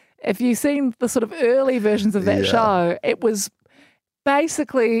 if you've seen the sort of early versions of that show, it was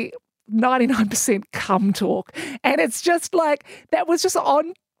basically 99% cum talk. And it's just that was just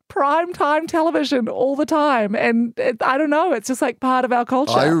on prime time television all the time. And I don't know, it's just part of our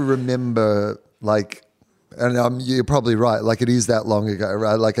culture. I remember and you're probably right, it is that long ago,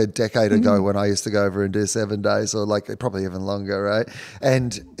 right? A decade ago when I used to go over and do 7 Days, or probably even longer, right?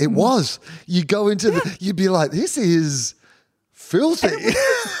 And it was, you go into you'd be like, this is filthy.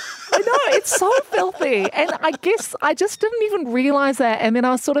 I know, it's so filthy. And I guess I just didn't even realise that. And then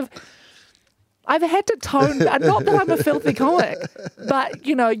I was sort of, I've had to tone, not that I'm a filthy comic, but,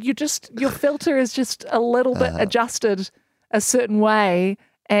 your filter is just a little bit adjusted a certain way,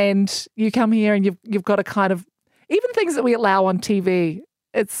 and you come here and you've got to kind of, even things that we allow on TV,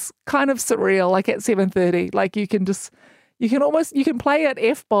 it's kind of surreal, like at 7:30, like you can play an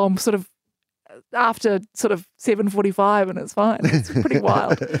F-bomb sort of after sort of 7:45 and it's fine. It's pretty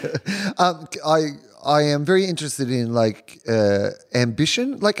wild. I am very interested in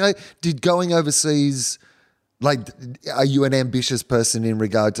ambition. Did going overseas, are you an ambitious person in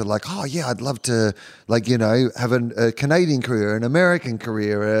regard to I'd love to have a Canadian career, an American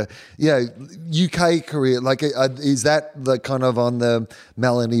career, UK career. Is that the kind of on the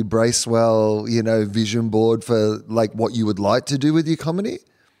Melanie Bracewell, vision board for what you would like to do with your comedy?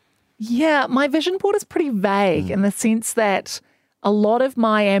 Yeah, my vision board is pretty vague in the sense that a lot of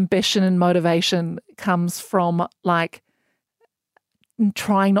my ambition and motivation comes from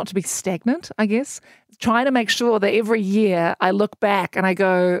trying not to be stagnant, I guess. Trying to make sure that every year I look back and I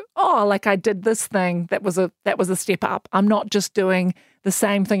go, I did this thing that was a step up. I'm not just doing the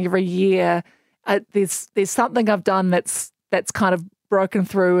same thing every year. There's something I've done that's kind of broken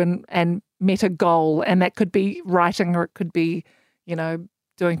through and met a goal, and that could be writing, or it could be,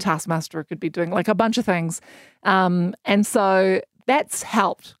 doing Taskmaster, it could be doing a bunch of things. And so that's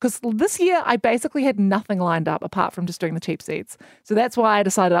helped, because this year I basically had nothing lined up apart from just doing the cheap seats. So that's why I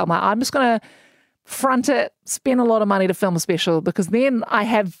decided I'm just going to front it, spend a lot of money to film a special, because then I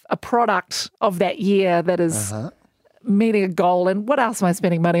have a product of that year that is meeting a goal. And what else am I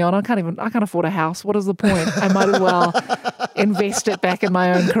spending money on? I can't afford a house. What is the point? I might as well invest it back in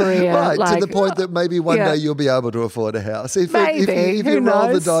my own career. Right, to the point that maybe one day you'll be able to afford a house. If you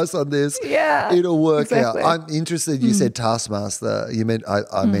roll the dice on this, it'll work out. I'm interested, you said Taskmaster. You meant,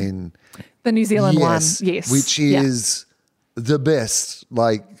 I mean... The New Zealand one, yes. Which is the best.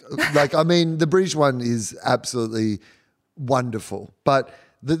 I mean, the British one is absolutely wonderful. But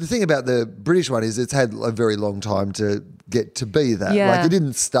the thing about the British one is it's had a very long time to get to be that. Yeah. It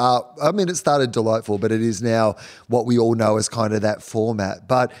didn't start, it started delightful, but it is now what we all know as kind of that format.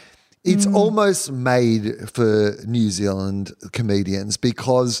 But it's almost made for New Zealand comedians,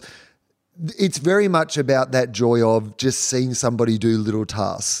 because it's very much about that joy of just seeing somebody do little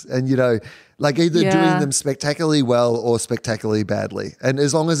tasks and, either doing them spectacularly well or spectacularly badly. And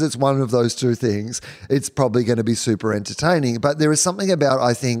as long as it's one of those two things, it's probably going to be super entertaining. But there is something about,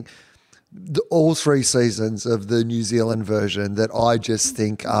 I think, all 3 seasons of the New Zealand version that I just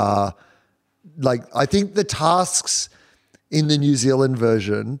think are, I think the tasks in the New Zealand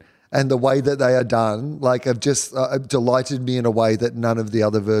version and the way that they are done, have just delighted me in a way that none of the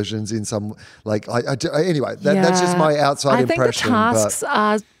other versions in some, anyway, that's just my outside impression. I think the tasks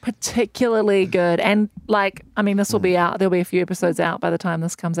are particularly good. And this will be out, there'll be a few episodes out by the time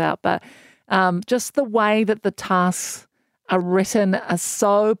this comes out, but just the way that the tasks are written are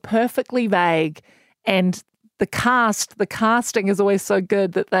so perfectly vague, and the casting is always so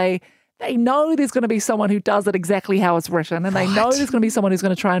good that they know there's going to be someone who does it exactly how it's written, and they know there's going to be someone who's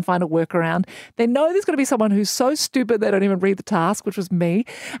going to try and find a workaround. They know there's going to be someone who's so stupid they don't even read the task, which was me.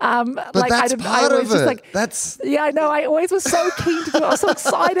 But that's part of it. I know. I always was so keen to do it. I was so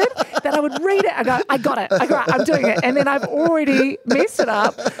excited that I would read it. I go, I got it. I'm doing it. And then I've already messed it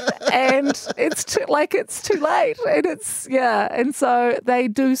up, and it's too late. And and so they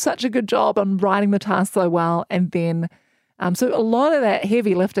do such a good job on writing the task so well, and then. So a lot of that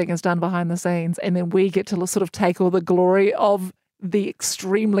heavy lifting is done behind the scenes, and then we get to sort of take all the glory of the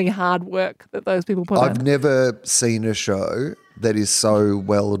extremely hard work that those people put in. I've never seen a show that is so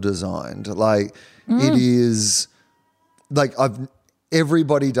well designed. It is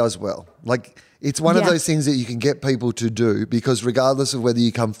everybody does well. It's one of those things that you can get people to do, because regardless of whether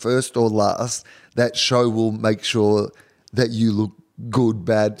you come first or last, that show will make sure that you look good,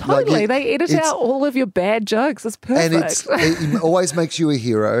 bad. Totally. They edit out all of your bad jokes. It's perfect. And it always makes you a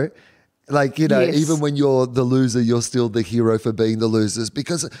hero. Even when you're the loser, you're still the hero for being the losers,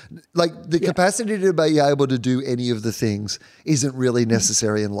 because the capacity to be able to do any of the things isn't really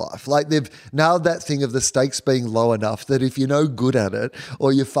necessary in life. They've nailed that thing of the stakes being low enough that if you're no good at it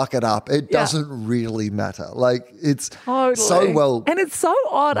or you fuck it up, it doesn't really matter. It's so well. And it's so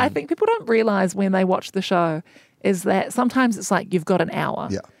odd. I think people don't realize when they watch the show is that sometimes it's you've got an hour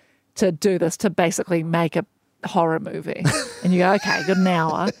to do this, to basically make a horror movie. And you go, okay, got an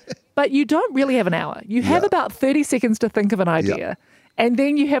hour. But you don't really have an hour. You have about 30 seconds to think of an idea. Yeah. And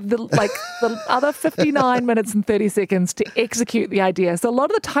then you have the other 59 minutes and 30 seconds to execute the idea. So a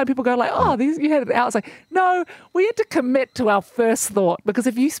lot of the time people go you had an hour. It's no, we had to commit to our first thought, because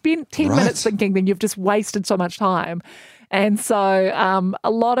if you spend 10 minutes thinking, then you've just wasted so much time. And so a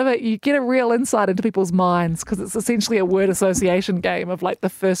lot of it, you get a real insight into people's minds because it's essentially a word association game of like the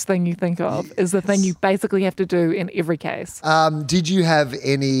first thing you think of is the thing you basically have to do in every case. Did you have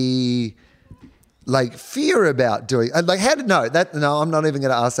any like fear about doing I'm not even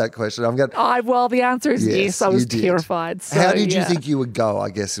going to ask that question. Well, the answer is yes. I was terrified. So, how did you think you would go?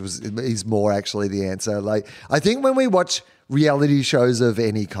 I guess is more actually the answer. Like, I think when we watch reality shows of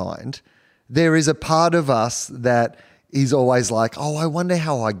any kind, there is a part of us that is always like, oh, I wonder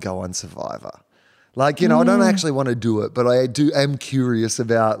how I'd go on Survivor. Like, I don't actually want to do it, but am curious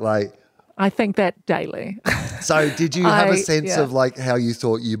about like. I think that daily. So did you have a sense of like how you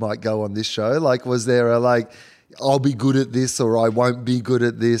thought you might go on this show? Like, was there a like, I'll be good at this or I won't be good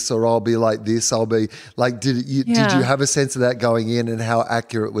at this or I'll be like this, I'll be like, did you have a sense of that going in, and how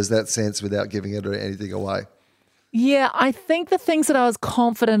accurate was that sense without giving it or anything away? Yeah, I think the things that I was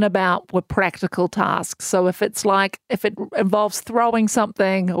confident about were practical tasks. So if it involves throwing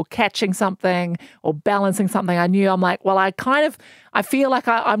something or catching something or balancing something, I knew I'm like, well, I feel like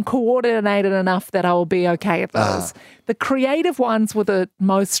I'm coordinated enough that I will be okay at those. The creative ones were the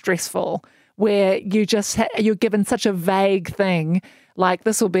most stressful, where you're given such a vague thing, like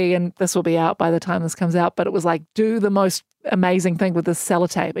this will be out by the time this comes out, but it was like, do the most amazing thing with this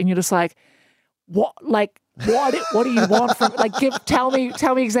sellotape, and you're just like, what do you want from like tell me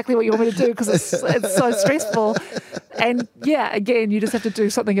exactly what you want me to do, because it's so stressful. And yeah, again, you just have to do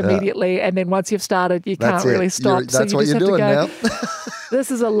something immediately, and then once you've started, you can't really stop. That's what you're doing now.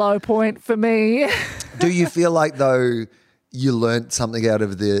 This is a low point for me. Do you feel like though you learned something out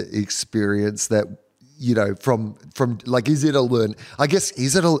of the experience that from like, is it a learn? I guess,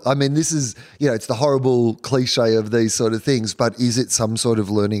 I mean, this is, it's the horrible cliche of these sort of things, but is it some sort of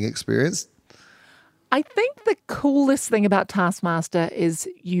learning experience? I think the coolest thing about Taskmaster is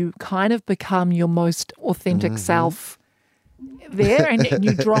you kind of become your most authentic self there, and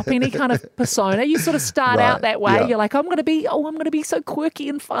you drop any kind of persona. You sort of start out that way. Yeah. You're like, I'm going to be so quirky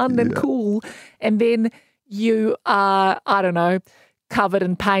and fun and cool. And then you are, I don't know, covered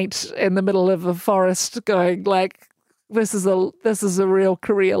in paint in the middle of a forest going like, this is a real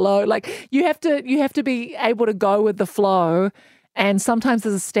career low. Like you have to be able to go with the flow. And sometimes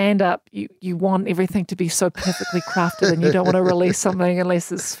as a stand-up, you want everything to be so perfectly crafted, and you don't want to release something unless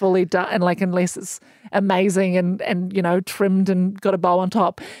it's fully done, and like unless it's amazing and trimmed and got a bow on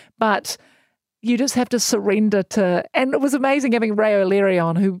top. But you just have to surrender to. And it was amazing having Ray O'Leary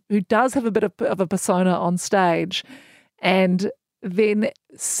on, who does have a bit of a persona on stage, and then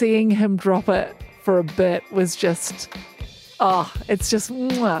seeing him drop it for a bit was just, it's just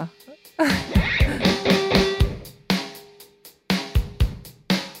mwah.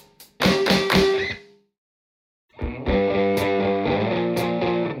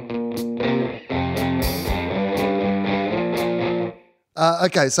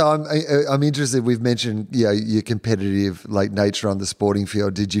 Okay, so I'm interested. We've mentioned your competitive like nature on the sporting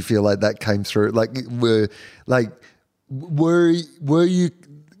field. Did you feel like that came through? Like were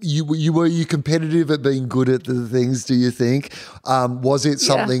you competitive at being good at the things? Do you think? Was it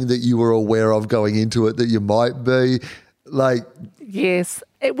something that you were aware of going into it that you might be like? Yes,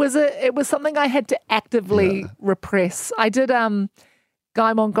 it was something I had to actively repress. I did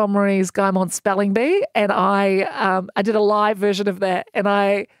Guy Montgomery's Guy Mont Spelling Bee, and I did a live version of that, and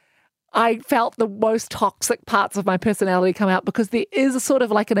I felt the most toxic parts of my personality come out, because there is a sort of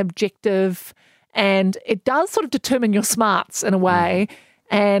like an objective, and it does sort of determine your smarts in a way.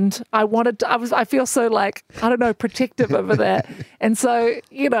 And I feel so like, I don't know, protective over that. And so,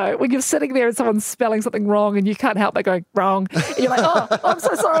 when you're sitting there and someone's spelling something wrong and you can't help but going wrong, and you're like, oh, I'm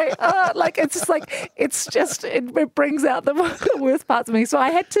so sorry. Like, it's just like, it brings out the worst parts of me. So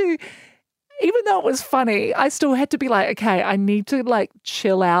I had to, even though it was funny, I still had to be like, okay, I need to like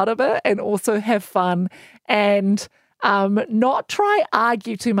chill out a bit and also have fun and not try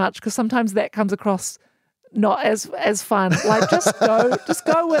argue too much, because sometimes that comes across not as fun. Like just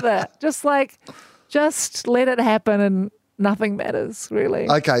go with it. Just let it happen, and nothing matters really.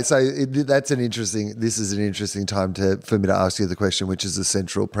 Okay, so this is an interesting time for me to ask you the question, which is the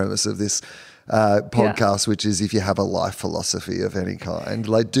central premise of this podcast, which is if you have a life philosophy of any kind.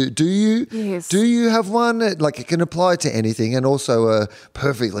 Like do you have one? Like it can apply to anything, and also a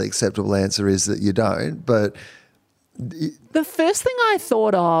perfectly acceptable answer is that you don't. But the first thing I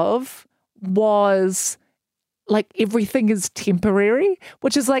thought of was like everything is temporary,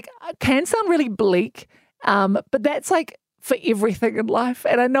 which is like, can sound really bleak, but that's like for everything in life.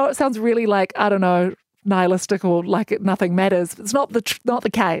 And I know it sounds really like, I don't know, nihilistic or like nothing matters. It's not the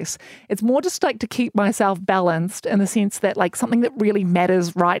case. It's more just like to keep myself balanced in the sense that like something that really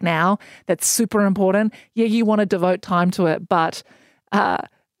matters right now, that's super important. Yeah, you want to devote time to it, but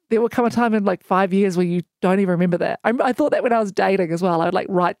there will come a time in like 5 years where you don't even remember that. I thought that when I was dating as well. I would like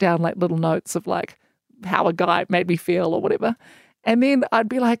write down like little notes of like how a guy made me feel or whatever. And then I'd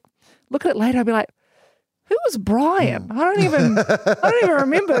be like, look at it later, I'd be like, who was Brian? I don't even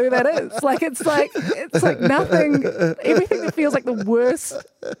remember who that is. Like it's like nothing. Everything that feels like the worst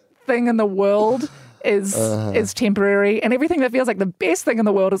thing in the world is temporary, and everything that feels like the best thing in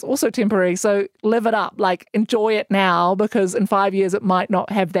the world is also temporary. So live it up, like enjoy it now, because in 5 years it might not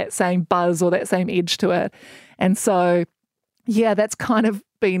have that same buzz or that same edge to it. And so, yeah, that's kind of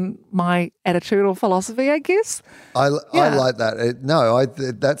been my attitudinal philosophy, I guess. I like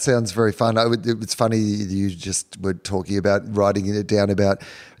that. That sounds very fun. It's funny you just were talking about writing it down about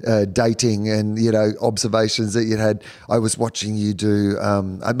dating and, you know, observations that you had. I was watching you do,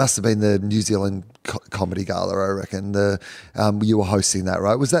 it must have been the New Zealand Comedy Gala, I reckon. You were hosting that,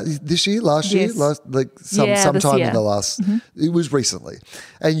 right? Was that this year, last year? Sometime in the last, it was recently.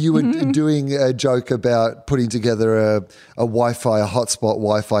 And you were doing a joke about putting together a Wi-Fi, a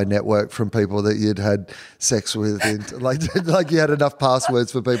hotspot Wi-Fi network from people that you'd had sex with. And like you had enough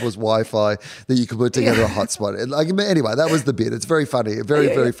passwords for people's Wi-Fi that you could put together a hotspot. Anyway, that was the bit. It's very funny,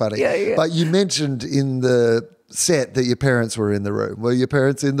 very funny. Yeah. But you mentioned in the set that your parents were in the room. Were your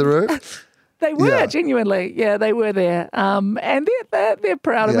parents in the room? They were, genuinely. Yeah, they were there. And they're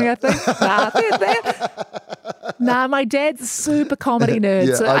proud of me, I think. My dad's a super comedy nerd.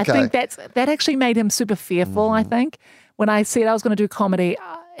 Yeah, so I think that actually made him super fearful, I think. When I said I was going to do comedy,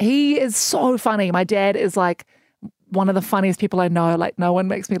 he is so funny. My dad is like one of the funniest people I know. Like no one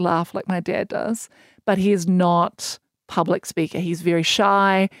makes me laugh like my dad does. But he is not public speaker. He's very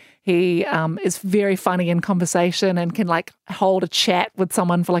shy. He is very funny in conversation and can like hold a chat with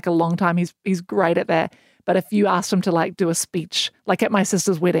someone for like a long time. He's great at that. But if you asked him to like do a speech, like at my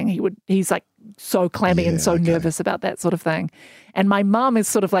sister's wedding, he's like so clammy and so nervous about that sort of thing. And my mum is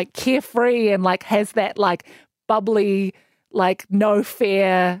sort of like carefree and like has that like bubbly, like no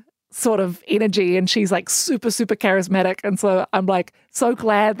fear sort of energy, and she's like super, super charismatic. And so I'm like so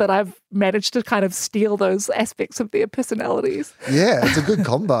glad that I've managed to kind of steal those aspects of their personalities. Yeah, it's a good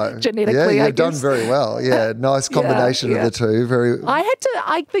combo. Genetically, you've done very well. Yeah, nice combination of the two.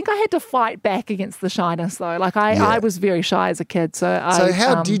 I think I had to fight back against the shyness though. Like I was very shy as a kid. So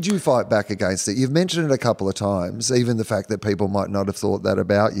how did you fight back against it? You've mentioned it a couple of times, even the fact that people might not have thought that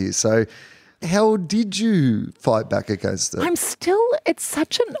about you. So how did you fight back against it? It's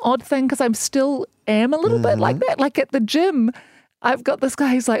such an odd thing because I'm still am a little bit like that. Like at the gym, I've got this guy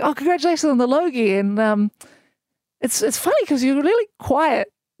who's like, oh, congratulations on the Logie. And it's funny because you're really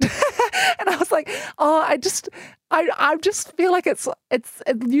quiet. And I was like, oh, I just feel like it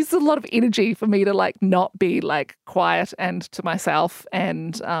uses a lot of energy for me to like not be like quiet and to myself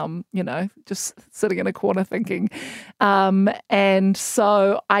and, just sitting in a corner thinking. And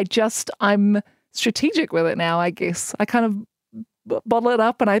so I'm strategic with it now, I guess. I kind of bottle it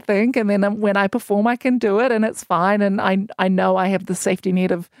up and I think, and then when I perform, I can do it and it's fine. And I know I have the safety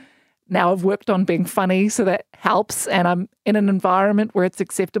net of now I've worked on being funny, so that helps. And I'm in an environment where it's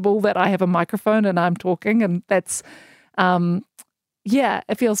acceptable that I have a microphone and I'm talking, and that's, it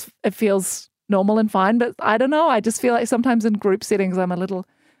feels normal and fine. But I don't know. I just feel like sometimes in group settings, I'm a little,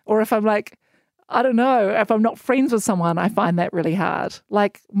 or if I'm like, I don't know, if I'm not friends with someone, I find that really hard.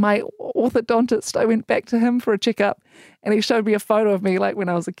 Like my orthodontist, I went back to him for a checkup, and he showed me a photo of me like when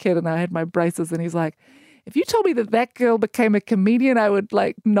I was a kid and I had my braces, and he's like, if you told me that girl became a comedian, I would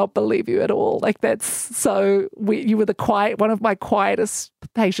like not believe you at all. Like that's so you were one of my quietest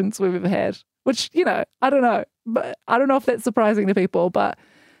patients we've ever had, which, I don't know, but I don't know if that's surprising to people, but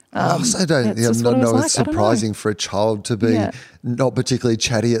I also don't know it's surprising for a child to be not particularly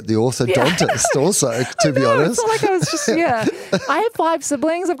chatty at the orthodontist also, to be honest. It's not like I was just, I have 5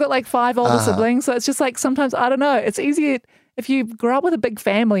 siblings. I've got like 5 older siblings. So it's just like sometimes, I don't know, it's easier if you grow up with a big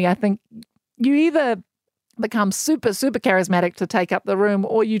family. I think you either become super, super charismatic to take up the room,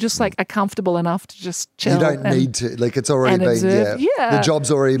 or you just like are comfortable enough to just chill. You don't need to, like it's already been, the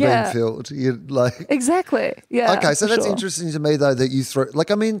job's already been filled. You like exactly, yeah. Okay, so that's interesting to me though that you throw, like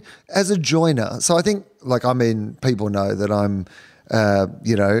I mean, as a joiner. So I think, like I mean, people know that I'm,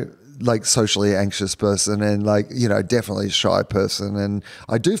 like socially anxious person and like, definitely a shy person, and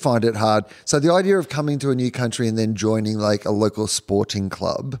I do find it hard. So the idea of coming to a new country and then joining like a local sporting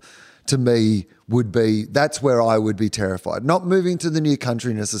club, to me would be, that's where I would be terrified. Not moving to the new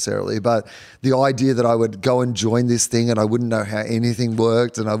country necessarily, but the idea that I would go and join this thing and I wouldn't know how anything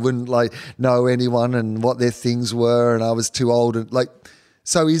worked and I wouldn't like know anyone and what their things were and I was too old and like,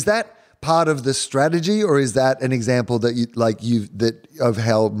 so is that part of the strategy or is that an example that of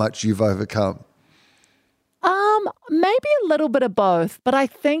how much you've overcome? Maybe a little bit of both, but I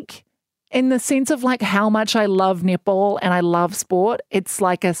think in the sense of like how much I love netball and I love sport, it's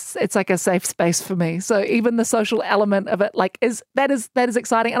like a safe space for me. So even the social element of it, like is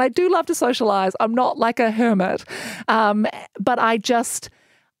exciting, and I do love to socialize. I'm not like a hermit, but I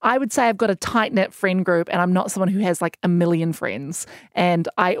would say I've got a tight knit friend group, and I'm not someone who has like a million friends. And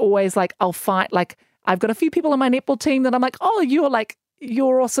I always I'll fight like I've got a few people on my netball team that I'm like, oh,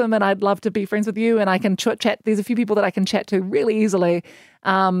 you're awesome, and I'd love to be friends with you, and I can chat. There's a few people that I can chat to really easily.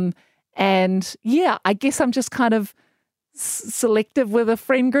 And yeah, I guess I'm just kind of selective with a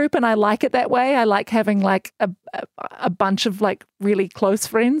friend group and I like it that way. I like having like a bunch of like really close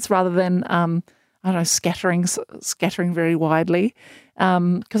friends rather than, I don't know, scattering very widely.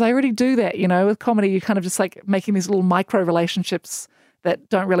 Because I already do that, with comedy, you kind of just like making these little micro relationships that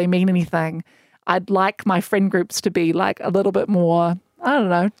don't really mean anything. I'd like my friend groups to be like a little bit more, I don't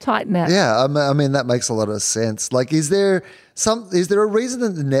know, tight knit. Yeah, I mean that makes a lot of sense. Like, is there a reason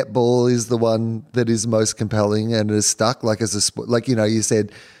that the netball is the one that is most compelling and is stuck? Like as a sport, like you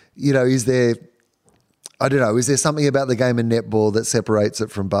said, is there? I don't know. Is there something about the game of netball that separates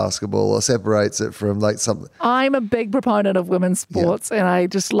it from basketball or separates it from like something? I'm a big proponent of women's sports, and I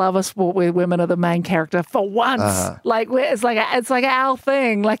just love a sport where women are the main character for once. Like it's like our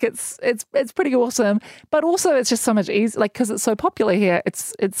thing. Like it's pretty awesome, but also it's just so much easier. Like because it's so popular here,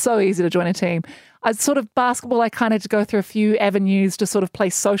 it's so easy to join a team. Basketball, I kind of had to go through a few avenues to sort of play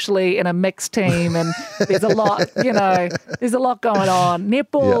socially in a mixed team. And there's a lot, there's a lot going on.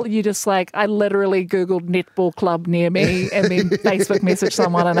 Netball, you just I literally Googled netball club near me and then Facebook messaged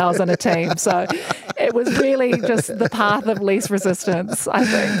someone and I was in a team. So it was really just the path of least resistance, I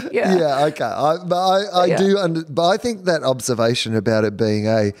think. Yeah. Yeah, okay. But I think that observation about it being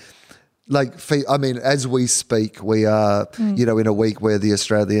as we speak, we are, in a week where the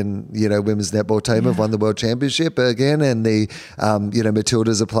Australian, women's netball team have won the World Championship again, and the,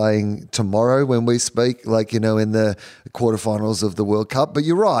 Matildas are playing tomorrow when we speak, in the quarterfinals of the World Cup. But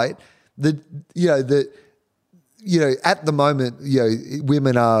you're right, at the moment,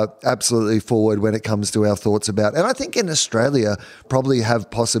 women are absolutely forward when it comes to our thoughts about, and I think in Australia probably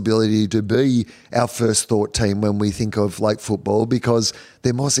have possibility to be our first thought team when we think of football because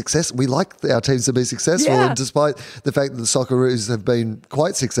they're more successful. We like our teams to be successful, and despite the fact that the Socceroos have been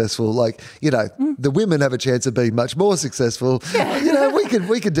quite successful, the women have a chance of being much more successful. Yeah.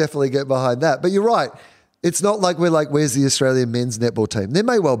 We could definitely get behind that. But you're right. It's not like we're where's the Australian men's netball team? There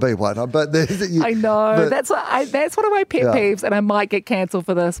may well be one, but I know that's one of my pet peeves, and I might get cancelled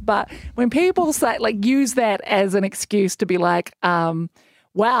for this. But when people say use that as an excuse to be the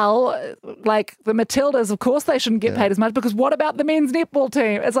Matildas, of course they shouldn't get paid as much because what about the men's netball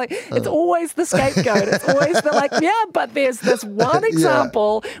team? It's it's always the scapegoat. It's always but there's this one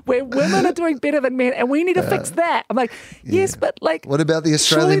example where women are doing better than men and we need to fix that. I'm yes, but what about the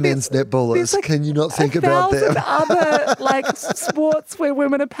Australian men's netballers? Can you not think about them? Other sports where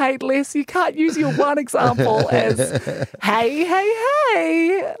women are paid less. You can't use your one example as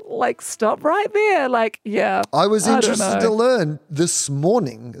hey, stop right there. I was interested to learn this morning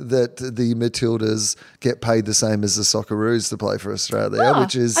that the Matildas get paid the same as the Socceroos to play for Australia,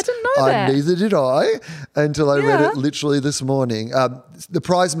 which is I didn't know that. Neither did I until I read it literally this morning. The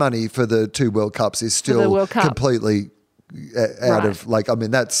prize money for the 2 World Cups is still completely out of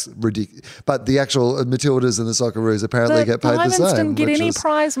that's ridiculous. But the actual Matildas and the Socceroos apparently get paid the same. Diamonds didn't get any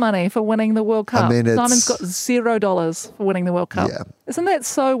prize money for winning the World Cup. Diamonds got $0 for winning the World Cup. Yeah. Isn't that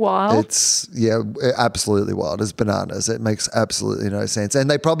so wild? It's absolutely wild. It's bananas. It makes absolutely no sense,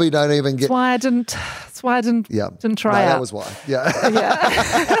 and they probably don't even get. That's why I didn't try out. That was why. Yeah.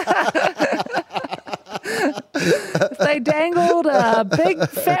 If they dangled a big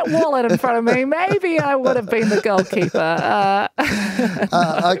fat wallet in front of me, maybe I would have been the goalkeeper.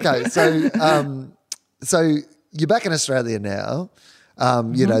 Okay, so you're back in Australia now.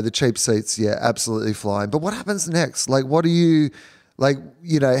 The cheap seats, absolutely flying. But what happens next? What do you,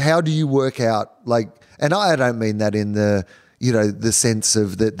 how do you work out? And I don't mean that in the the sense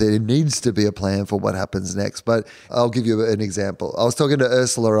of that there needs to be a plan for what happens next. But I'll give you an example. I was talking to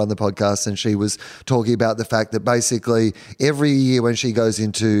Ursula on the podcast and she was talking about the fact that basically every year when she goes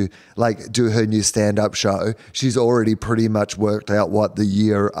into do her new stand-up show, she's already pretty much worked out what the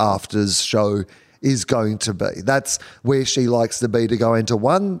year after's show is going to be. That's where she likes to be. To go into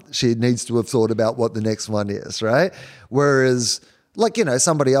one, she needs to have thought about what the next one is, right? Whereas, like, you know,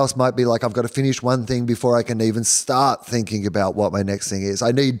 somebody else might be like, I've got to finish one thing before I can even start thinking about what my next thing is.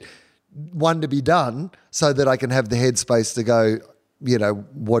 I need one to be done so that I can have the headspace to go, you know,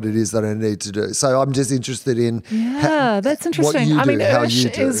 what it is that I need to do. So I'm just interested in that's interesting. what you do, I mean, how Ush you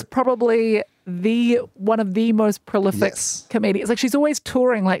do. is probably one of the most prolific comedians. Like, she's always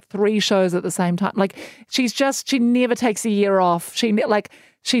touring like 3 shows at the same time. Like, she never takes a year off.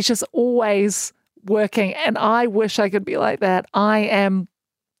 She's just always working, and I wish I could be like that.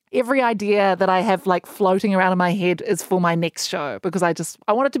 Every idea that I have like floating around in my head is for my next show, because I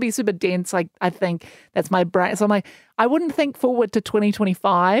want it to be super dense. Like, I think that's my brain. So I'm like, I wouldn't think forward to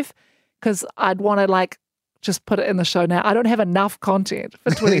 2025 because I'd want to like just put it in the show now. I don't have enough content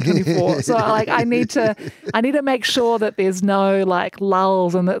for 2024. So like, I need to make sure that there's no like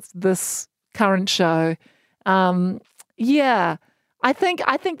lulls in this current show. I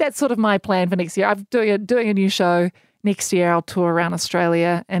think that's sort of my plan for next year. I'm doing a new show next year. I'll tour around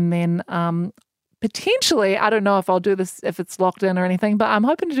Australia, and then potentially, I don't know if I'll do this if it's locked in or anything, but I'm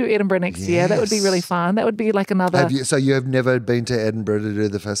hoping to do Edinburgh next year. That would be really fun. That would be like another. So you have never been to Edinburgh to do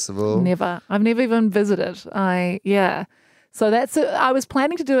the festival? Never. I've never even visited. So that's it. I was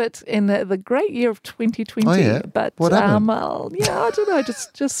planning to do it in the great year of 2020. Oh, yeah? But what happened? I don't know.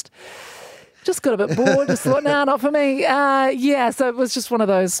 Just got a bit bored. Just thought, no, not for me. So it was just one of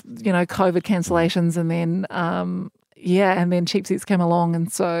those, you know, COVID cancellations, and then and then Cheap Seats came along,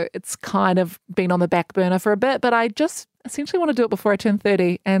 and so it's kind of been on the back burner for a bit. But I just essentially want to do it before I turn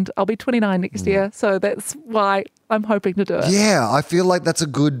 30, and I'll be 29 next year, so that's why I'm hoping to do it. Yeah, I feel like that's a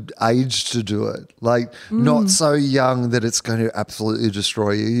good age to do it. Like, not so young that it's going to absolutely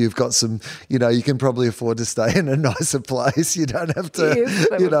destroy you. You've got some, you know, you can probably afford to stay in a nicer place. You don't have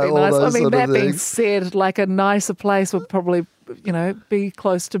to, you know, all nice. those I mean, sort of that being things. said, like a nicer place would probably, you know, be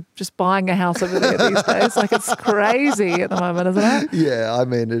close to just buying a house over there these days. Like, it's crazy at the moment, isn't it? Yeah, I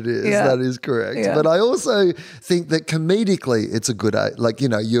mean, it is. Yeah. That is correct. Yeah. But I also think that comedically it's a good age. Like, you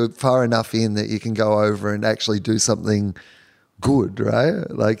know, you're far enough in that you can go over and actually do something good, right?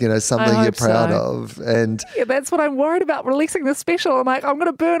 Like, you know, something you're proud of. And yeah, that's what I'm worried about releasing this special. I'm like, I'm going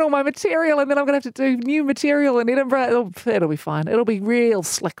to burn all my material, and then I'm going to have to do new material in Edinburgh. It'll be fine. It'll be real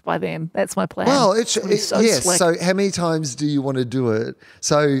slick by then. That's my plan. well, It'll be so yes. slick. So how many times do you want to do it?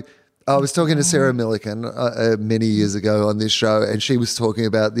 So I was talking to Sarah Millican many years ago on this show, and she was talking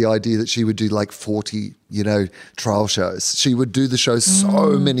about the idea that she would do like 40, you know, trial shows. She would do the show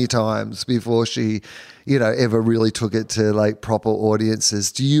so many times before she, you know, ever really took it to like proper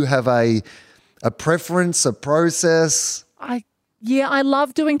audiences. Do you have a preference, a process? I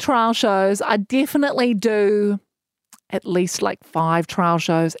love doing trial shows. I definitely do at least like 5 trial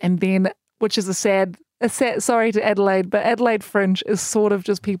shows, and then, which is sorry to Adelaide, but Adelaide Fringe is sort of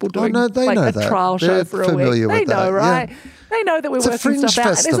just people doing know a that. trial show They're for a week. familiar with They know, that, right? yeah. They know that we're It's a working fringe stuff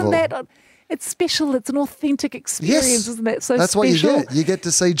out. festival. Isn't that? It's special. It's an authentic experience, Yes. isn't it? So that's special. what you get. You get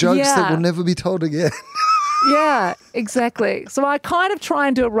to see jokes that will never be told again. Yeah, exactly. So I kind of try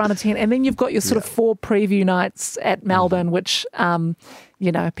and do a run of 10, and then you've got your sort of 4 preview nights at Melbourne, which,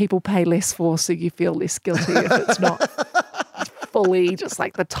 you know, people pay less for, so you feel less guilty if it's not fully just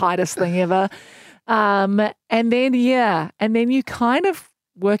like the tightest thing ever. And then you kind of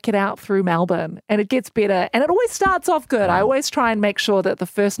work it out through Melbourne, and it gets better, and it always starts off good. I always try and make sure that the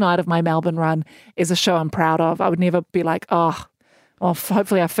first night of my Melbourne run is a show I'm proud of. I would never be like,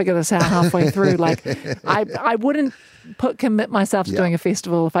 hopefully I figure this out halfway through. Like, I wouldn't commit myself to doing a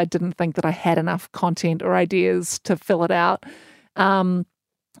festival if I didn't think that I had enough content or ideas to fill it out.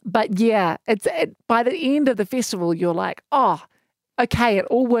 But yeah, by the end of the festival, you're like, oh, okay, it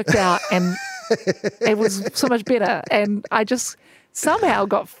all worked out, and it was so much better, and I just somehow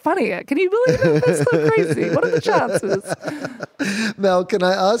got funnier. Can you believe it? That's so crazy. What are the chances? Mel, can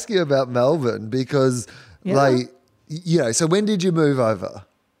I ask you about Melbourne? Because, like, you know, so when did you move over?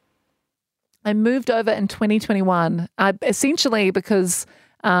 I moved over in 2021, essentially because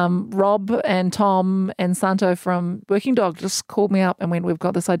Rob and Tom and Santo from Working Dog just called me up and went, we've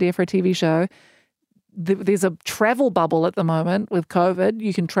got this idea for a TV show. There's a travel bubble at the moment with COVID.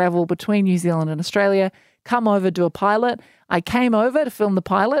 You can travel between New Zealand and Australia. Come over, do a pilot. I came over to film the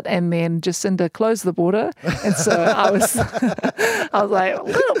pilot, and then Jacinda closed the border. And so I was like, a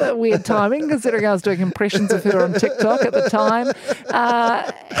little bit weird timing, considering I was doing impressions of her on TikTok at the time.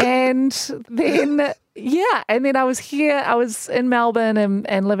 And then Yeah, and then I was in Melbourne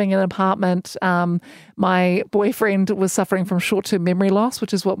and living in an apartment. My boyfriend was suffering from short-term memory loss,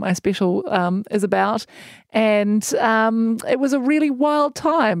 which is what my special is about. And it was a really wild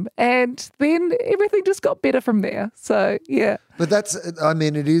time. And then everything just got better from there. So, yeah. But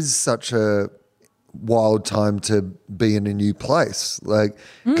it is such a wild time to be in a new place. Like,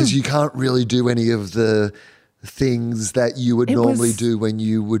 because you can't really do any of the things that you would normally do when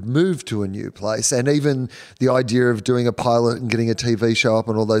you would move to a new place. And even the idea of doing a pilot and getting a TV show up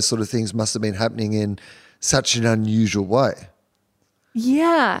and all those sort of things must have been happening in such an unusual way.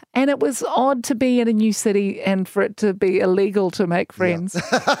 Yeah, and it was odd to be in a new city and for it to be illegal to make friends.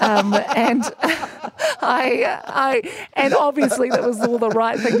 And and obviously that was all the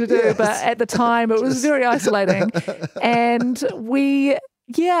right thing to do, but at the time it was very isolating. And we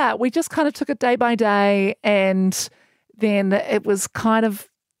just kind of took it day by day, and then it was kind of,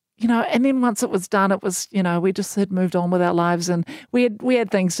 and then once it was done, it was, we just had moved on with our lives, and we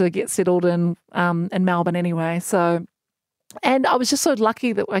had things to get settled in Melbourne anyway. So, and I was just so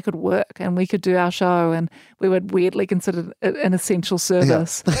lucky that I could work and we could do our show, and we were weirdly considered an essential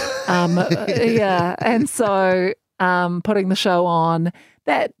service. Yeah. And so putting the show on,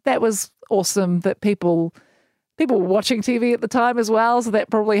 that was awesome, that people were watching TV at the time as well, so that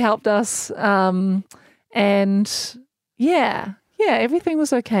probably helped us. And everything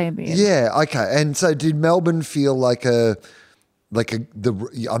was okay in the end. Yeah, okay. And so did Melbourne feel like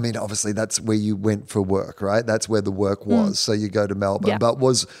obviously that's where you went for work, right? That's where the work was. So you go to Melbourne. Yeah. But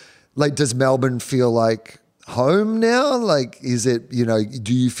does Melbourne feel like home now? Like, is it,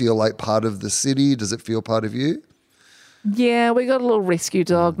 do you feel like part of the city? Does it feel part of you? Yeah, we got a little rescue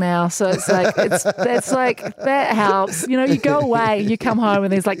dog now, so it's like that helps. You go away, you come home,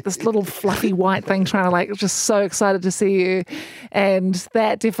 and there's like this little fluffy white thing trying to just so excited to see you, and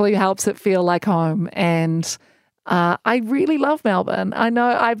that definitely helps it feel like home. And I really love Melbourne. I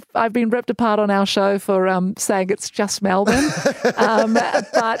know I've been ripped apart on our show for saying it's just Melbourne,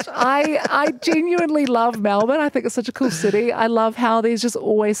 but I genuinely love Melbourne. I think it's such a cool city. I love how there's just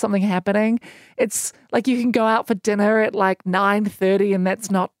always something happening. It's like you can go out for dinner at 9:30, and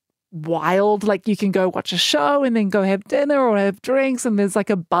that's not wild. Like you can go watch a show and then go have dinner or have drinks, and there's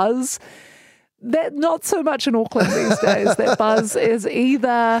a buzz. That not so much in Auckland these days. That buzz is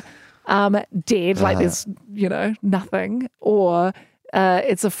either dead, there's nothing, or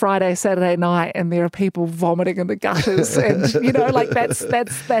it's a Friday, Saturday night, and there are people vomiting in the gutters, and that's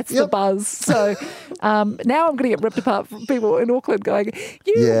the buzz. So now I'm going to get ripped apart from people in Auckland going,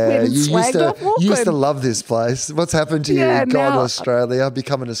 you went and slagged off Auckland. You used to love this place. What's happened to you? God, Australia,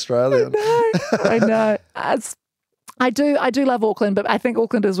 become an Australian. I know. I do love Auckland, but I think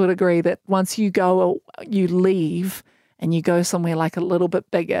Aucklanders would agree that once you leave and you go somewhere a little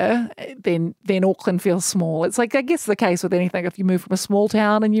bit bigger, then Auckland feels small. It's I guess the case with anything. If you move from a small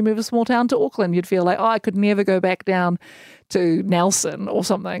town and you move a small town to Auckland, you'd feel like, I could never go back down to Nelson or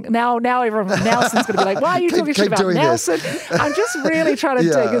something. Now everyone from Nelson's going to be like, why are you talking shit about Nelson? I'm just really trying to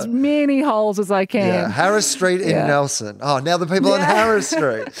dig as many holes as I can. Yeah. Harris Street in Nelson. Oh, now the people on Harris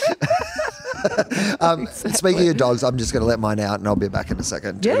Street. Speaking of dogs, I'm just going to let mine out and I'll be back in a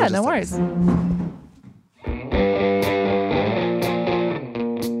second. Yeah, no worries.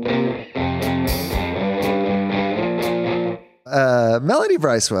 Melanie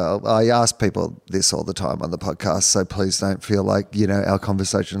Bracewell, I ask people this all the time on the podcast, so please don't feel like, our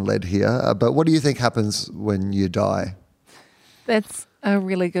conversation led here. But what do you think happens when you die? That's a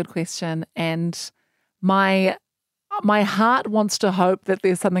really good question. And my heart wants to hope that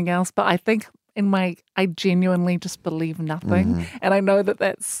there's something else, but I think I genuinely just believe nothing. Mm-hmm. And I know that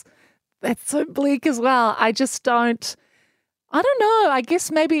that's so bleak as well. I just don't know. I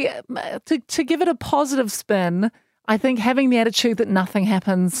guess maybe to give it a positive spin, I think having the attitude that nothing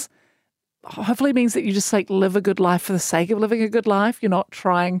happens hopefully means that you just live a good life for the sake of living a good life. You're not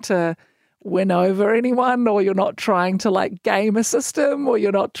trying to win over anyone, or you're not trying to game a system, or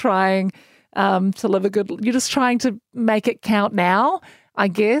you're not trying to live you're just trying to make it count now, I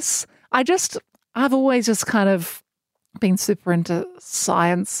guess. I've always just kind of been super into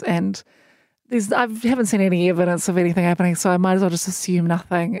science, and I haven't seen any evidence of anything happening, so I might as well just assume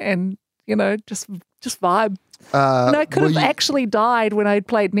nothing and, just vibe. I could have actually died when I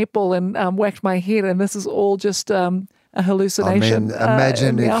played netball and whacked my head, and this is all just a hallucination. Imagine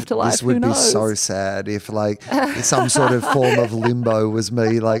in the if afterlife. this would Who be knows? so sad if like some sort of form of limbo was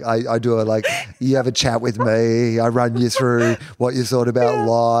me. Like I do it like you have a chat with me, I run you through what you thought about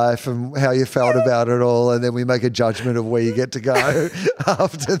life and how you felt about it all, and then we make a judgment of where you get to go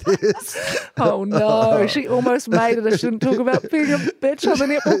after this. Oh no, she almost made it. I shouldn't talk about being a bitch on the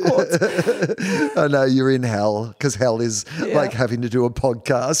netball courts. I know you're in hell because hell is like having to do a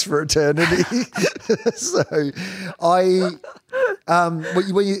podcast for eternity. So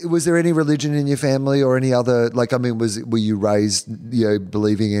was there any religion in your family or any other, like, I mean, were you raised,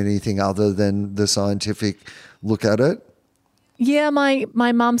 believing anything other than the scientific look at it? Yeah, my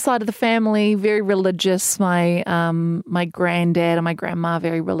mum's side of the family, very religious. My my granddad and my grandma,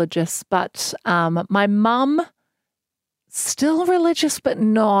 very religious. But my mum, still religious, but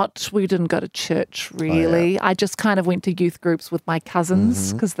not. We didn't go to church, really. I just kind of went to youth groups with my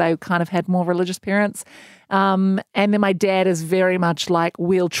cousins because they kind of had more religious parents. And then my dad is very much like,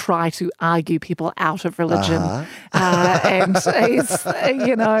 we'll try to argue people out of religion. And he's,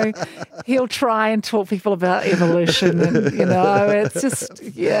 he'll try and talk people about evolution. And, it's just,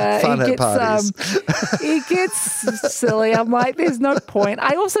 Fun at parties. He gets silly. I'm like, there's no point.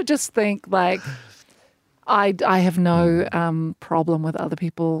 I also just think like, I have no problem with other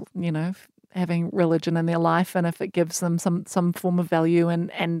people, having religion in their life, and if it gives them some form of value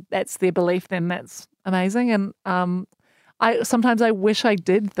and that's their belief, then that's amazing. And sometimes I wish I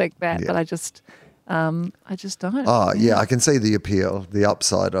did think that, but I just don't. Oh yeah, I can see the appeal, the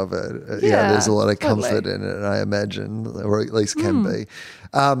upside of it. There's a lot of comfort in it, I imagine, or at least can be.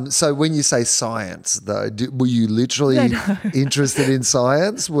 So when you say science, though, were you literally interested in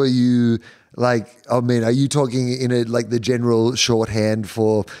science? Were you? Like, I mean, are you talking in the general shorthand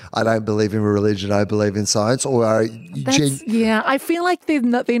for I don't believe in religion, I believe in science, or are you I feel like they're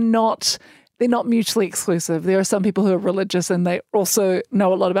not mutually exclusive. There are some people who are religious and they also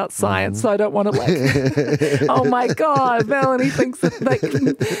know a lot about science. So I don't want to oh my God, Melanie thinks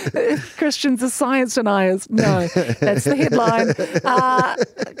that Christians are science deniers. No, that's the headline. I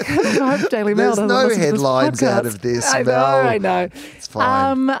hope Daily Mail There's doesn't no listen to this headlines out podcast. of this. I know. It's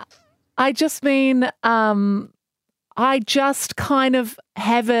fine. I just mean, I just kind of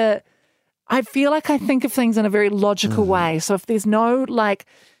I feel like I think of things in a very logical way. So if there's no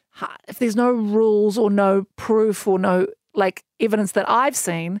rules or no proof or no evidence that I've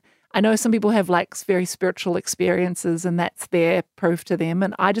seen, I know some people have very spiritual experiences and that's their proof to them.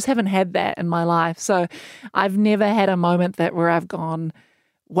 And I just haven't had that in my life. So I've never had a moment where I've gone,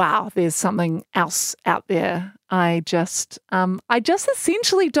 wow, there's something else out there. I just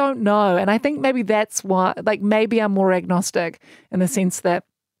essentially don't know. And I think maybe that's why, maybe I'm more agnostic in the sense that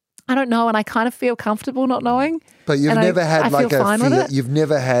I don't know and I kind of feel comfortable not knowing. But you've never had you've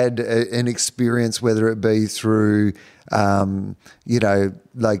never had an experience, whether it be through, whether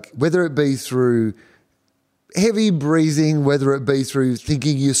it be through heavy breathing, whether it be through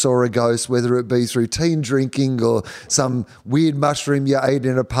thinking you saw a ghost, whether it be through teen drinking or some weird mushroom you ate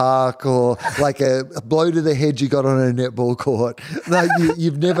in a park or a blow to the head you got on a netball court.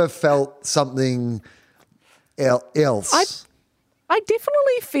 You've never felt something else. I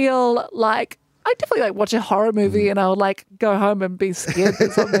definitely feel like I definitely watch a horror movie and I'll go home and be scared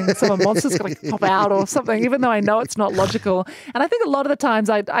that some monster's going to pop out or something, even though I know it's not logical. And I think a lot of the times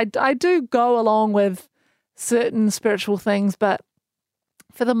I do go along with certain spiritual things, but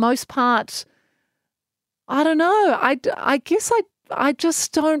for the most part, I don't know. I guess I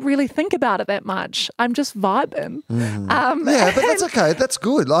just don't really think about it that much. I'm just vibing. But that's okay. That's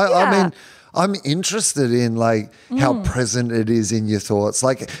good. I mean, I'm interested in how present it is in your thoughts.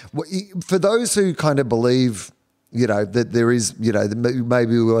 For those who kind of believe, that there is,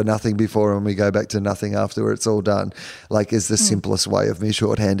 maybe we were nothing before and we go back to nothing after it's all done, is the simplest way of me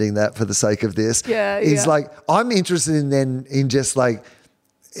shorthanding that for the sake of this. I'm interested in just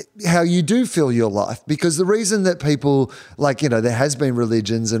how you do feel your life, because the reason that people there has been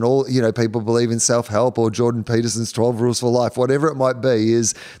religions and all, people believe in self-help or Jordan Peterson's 12 rules for life, whatever it might be,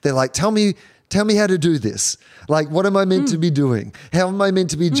 is they're tell me how to do this. What am I meant to be doing? How am I meant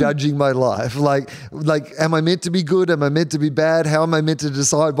to be judging my life? Am I meant to be good? Am I meant to be bad? How am I meant to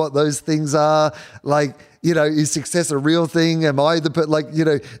decide what those things are? Is success a real thing? Am I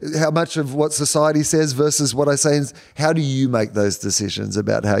how much of what society says versus what I say? How do you make those decisions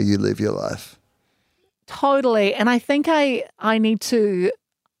about how you live your life? Totally. And I think I need to,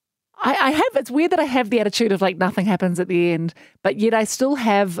 I have, it's weird that I have the attitude of nothing happens at the end, but yet I still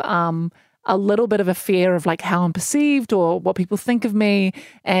have a little bit of a fear of how I'm perceived or what people think of me.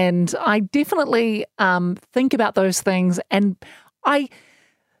 And I definitely think about those things. And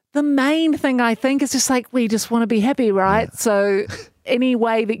the main thing I think is just like, we just want to be happy, right? Yeah. So any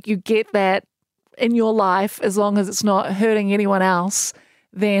way that you get that in your life, as long as it's not hurting anyone else,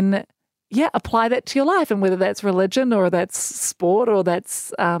 then apply that to your life. And whether that's religion or that's sport or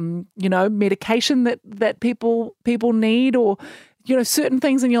that's, medication that people need, or, certain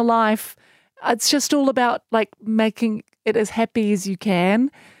things in your life, it's just all about like making it as happy as you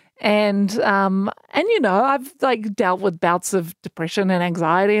can. And I've like dealt with bouts of depression and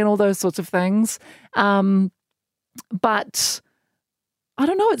anxiety and all those sorts of things. But I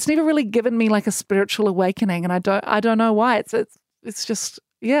don't know, it's never really given me like a spiritual awakening, and I don't know why. It's just,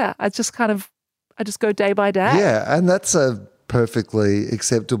 I just go day by day. Yeah, and that's a perfectly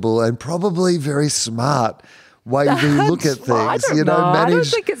acceptable and probably very smart way to look at things. I don't know. I don't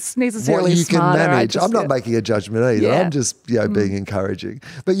think it's necessarily what you smarter. Can manage. I'm not making a judgment either. Yeah. I'm just being encouraging.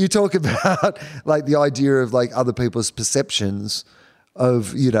 But you talk about like the idea of like other people's perceptions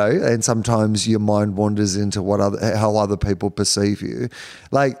of, and sometimes your mind wanders into how other people perceive you.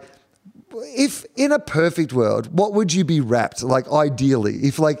 Like, if in a perfect world, what would you be wrapped? Like ideally,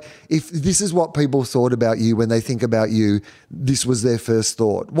 if this is what people thought about you when they think about you, this was their first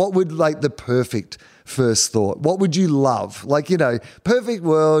thought. What would like the perfect first thought? What would you love? Like, perfect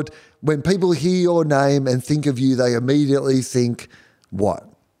world, when people hear your name and think of you, they immediately think what?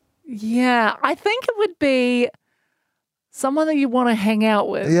 Yeah, I think it would be someone that you want to hang out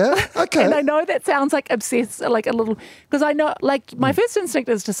with. Yeah, okay. And I know that sounds like obsessed, like a little, because I know, like, my first instinct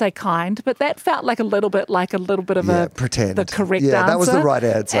is to say kind, but that felt like a little bit of a pretend. The correct answer. Yeah, that was the right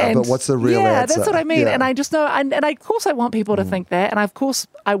answer, but what's the real answer? Yeah, that's what I mean. Yeah. And I just know, and of course I want people to think that, and of course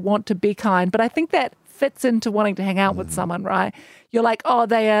I want to be kind, but I think that fits into wanting to hang out with someone, right? You're like, oh,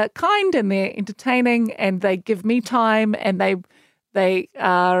 they are kind and they're entertaining and they give me time and they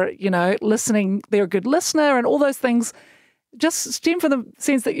are, listening, they're a good listener and all those things. Just stem from the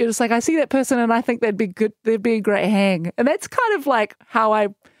sense that you're just like, I see that person and I think they'd be a great hang. And that's kind of like how I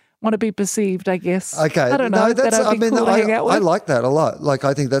want to be perceived, I guess. Okay. I don't know. I like that a lot. Like,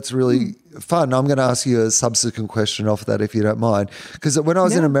 I think that's really fun. I'm going to ask you a subsequent question off that if you don't mind. Because when I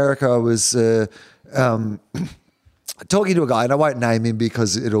was in America, I was talking to a guy, and I won't name him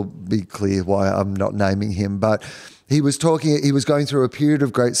because it'll be clear why I'm not naming him, but he was going through a period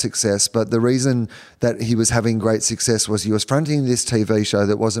of great success, but the reason that he was having great success was he was fronting this TV show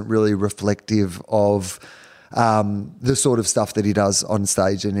that wasn't really reflective of the sort of stuff that he does on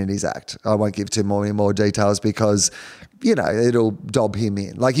stage and in his act. I won't give too many more details because, it'll dob him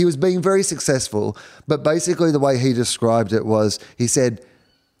in. Like, he was being very successful, but basically the way he described it was, he said,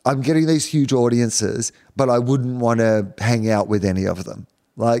 I'm getting these huge audiences, but I wouldn't want to hang out with any of them.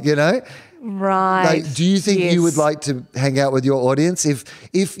 Like, Right. Like, do you think you would like to hang out with your audience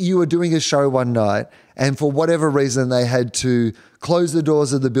if you were doing a show one night and for whatever reason they had to close the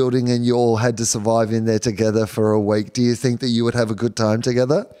doors of the building and you all had to survive in there together for a week? Do you think that you would have a good time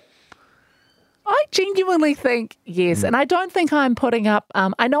together? I genuinely think yes. And I don't think I'm putting up,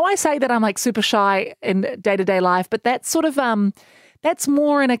 I know I say that I'm like super shy in day-to-day life, but that's sort of, that's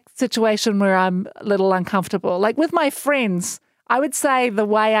more in a situation where I'm a little uncomfortable. Like with my friends, I would say the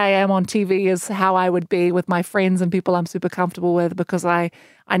way I am on TV is how I would be with my friends and people I'm super comfortable with, because I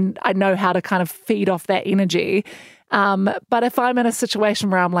know how to kind of feed off that energy. But if I'm in a situation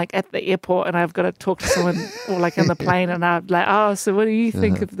where I'm like at the airport and I've got to talk to someone or like in the plane and I'm like, oh, so what do you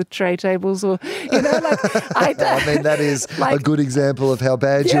think of the tray tables? Or, I mean, that is like, a good example of how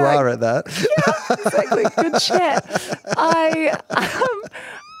bad you are at that. Yeah, exactly. Good chat.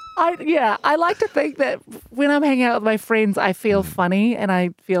 I like to think that when I'm hanging out with my friends, I feel funny and I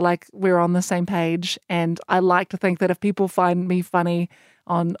feel like we're on the same page. And I like to think that if people find me funny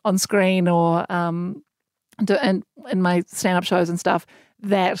on screen or in my stand-up shows and stuff,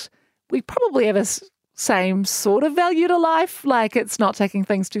 that we probably have a same sort of value to life. Like, it's not taking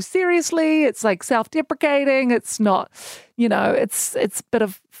things too seriously. It's like self-deprecating. It's not, it's a bit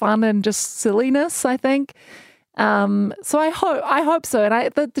of fun and just silliness, I think. So I hope so.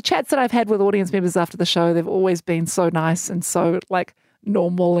 And the chats that I've had with audience members after the show, they've always been so nice and so like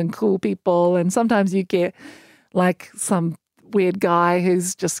normal and cool people. And sometimes you get like some weird guy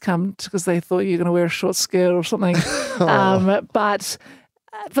who's just come because they thought you were going to wear a short skirt or something. But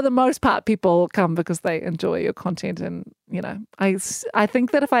for the most part, people come because they enjoy your content. And, I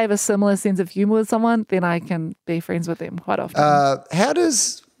think that if I have a similar sense of humor with someone, then I can be friends with them quite often. How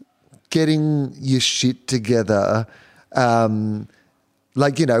does getting your shit together, whether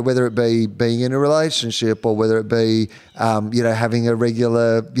it be being in a relationship or whether it be, having a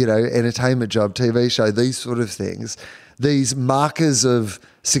regular, entertainment job, TV show, these sort of things, these markers of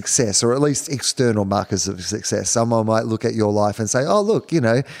success, or at least external markers of success. Someone might look at your life and say, oh, look,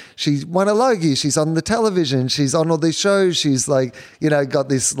 she won a Logie, she's on the television, she's on all these shows, she's like, got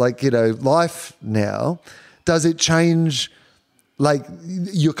this life now. Does it change like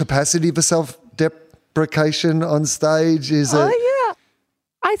your capacity for self-deprecation on stage? Is it? Oh yeah.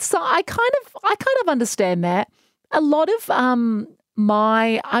 I kind of understand that. A lot of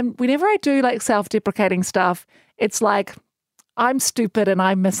whenever I do like self-deprecating stuff, it's like I'm stupid and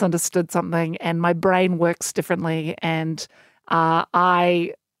I misunderstood something and my brain works differently and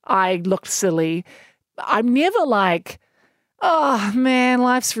I looked silly. I'm never like, oh man,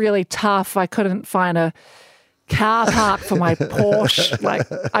 life's really tough. I couldn't find a car park for my Porsche.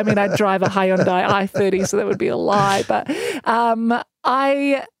 I drive a Hyundai i30, so that would be a lie. But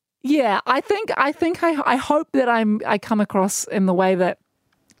I hope that I come across in the way that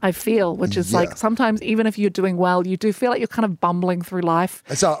I feel, which is like sometimes even if you're doing well, you do feel like you're kind of bumbling through life.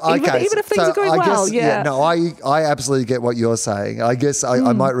 So even if things are going well, No, I absolutely get what you're saying. I guess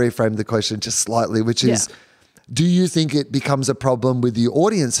I might reframe the question just slightly, which is, do you think it becomes a problem with the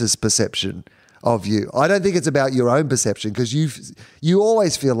audience's perception of you? I don't think it's about your own perception, because you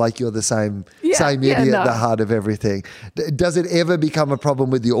always feel like you're the same idiot at the heart of everything. Does it ever become a problem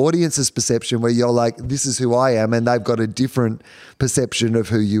with the audience's perception where you're like, this is who I am, and they've got a different perception of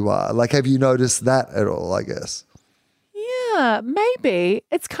who you are? Like, have you noticed that at all, I guess? Yeah, maybe.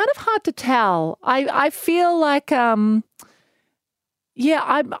 It's kind of hard to tell. I feel like I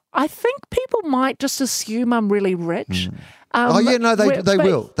think people might just assume I'm really rich. They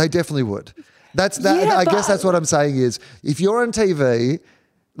will. They definitely would. I guess that's what I'm saying is, if you're on TV,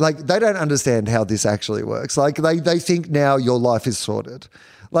 like, they don't understand how this actually works. Like, they think now your life is sorted.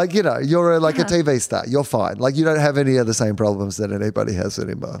 Like, you're a TV star. You're fine. Like, you don't have any of the same problems that anybody has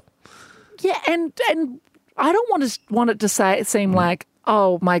anymore. Yeah, and I don't want it to seem like,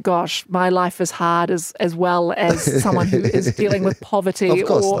 oh my gosh, my life is hard as well as someone who is dealing with poverty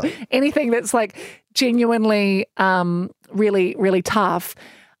or anything that's like genuinely really, really tough.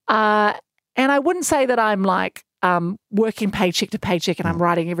 And I wouldn't say that I'm like working paycheck to paycheck and I'm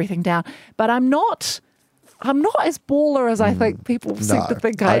writing everything down, but I'm not as baller as I think people seem to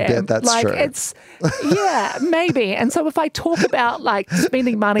think I am. Bet that's true. It's maybe. And so if I talk about like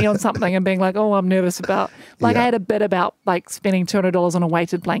spending money on something and being like, oh, I'm nervous about, I had a bit about like spending $200 on a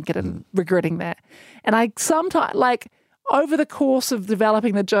weighted blanket and regretting that. And I sometimes over the course of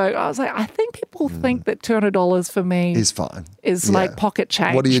developing the joke, I was like, I think people think that $200 for me is fine. Is like pocket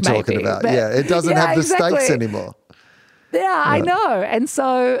change. What are you talking about? But, it doesn't have the stakes anymore. Yeah, right. I know. And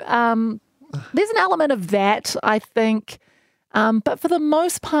so there's an element of that, I think. But for the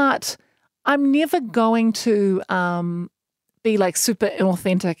most part, I'm never going to be like super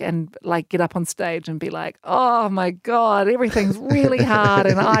inauthentic and like get up on stage and be like, oh my God, everything's really hard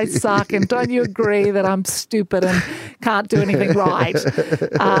and I suck, and don't you agree that I'm stupid and can't do anything right?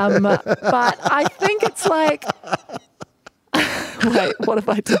 But I think it's like, wait, what have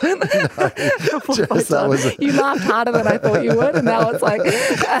I done? You laughed harder than I thought you would, and now it's like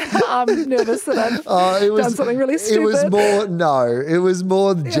I'm nervous that I've done something really stupid. It was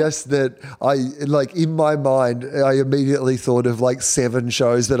more just that in my mind, I immediately thought of like 7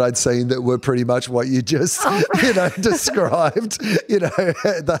 shows that I'd seen that were pretty much what you just described.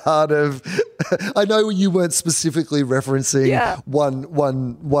 At the heart of. I know you weren't specifically referencing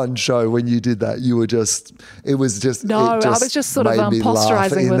one show when you did that. You were just. It was just. No, I was just sort of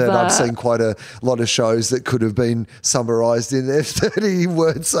posturizing with that. I've seen quite a lot of shows that could have been summarized in their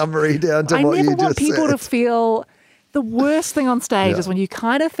 30-word summary down to what you just said. I never want people to feel the worst thing on stage is when you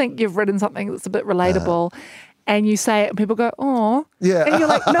kind of think you've written something that's a bit relatable and you say it and people go, oh. Yeah. And you're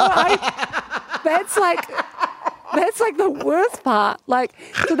like, no, that's like the worst part. Like,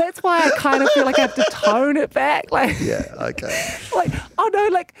 so that's why I kind of feel like I have to tone it back. Like, okay. Like, oh no,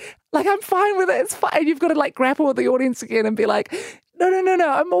 like I'm fine with it. It's fine. And you've got to like grapple with the audience again and be like, no.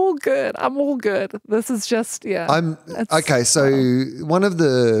 I'm all good. This is just, okay. So one of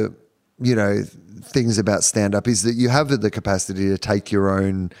the, things about stand-up is that you have the capacity to take your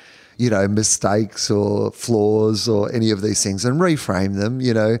own, mistakes or flaws or any of these things and reframe them.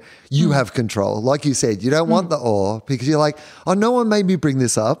 You have control. Like you said, you don't want the awe because you're like, oh, no one made me bring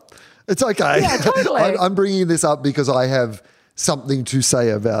this up. It's okay. Yeah, totally. I'm bringing this up because I have something to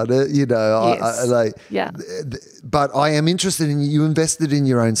say about it, Yes. But I am interested in you invested in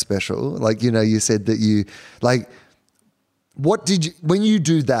your own special. Like, you said that you like, when you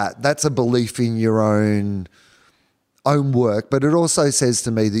do that, that's a belief in your own work, but it also says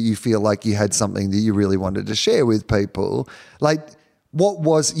to me that you feel like you had something that you really wanted to share with people. Like, what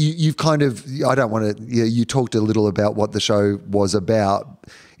was you've kind of, I don't want to, you talked a little about what the show was about.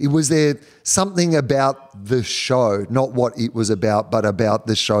 Was there something about the show, not what it was about, but about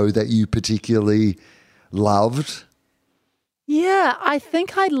the show that you particularly loved? Yeah, I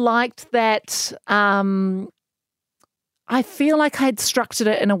think I liked that. I feel like I'd structured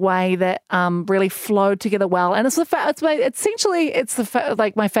it in a way that really flowed together well, and it's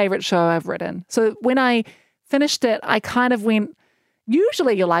like my favorite show I've written. So when I finished it, I kind of went.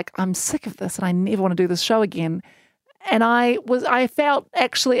 Usually, you're like, I'm sick of this, and I never want to do this show again. And I felt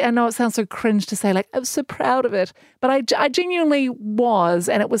actually. I know it sounds so cringe to say, like I was so proud of it, but I genuinely was,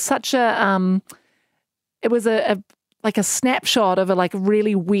 and it was such a it was a like a snapshot of a like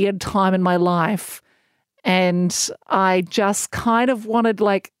really weird time in my life. And I just kind of wanted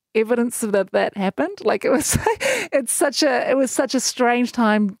like evidence of that happened. Like it was such a strange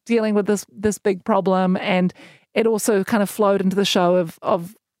time dealing with this big problem. And it also kind of flowed into the show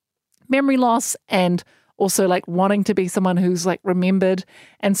of memory loss and also like wanting to be someone who's like remembered.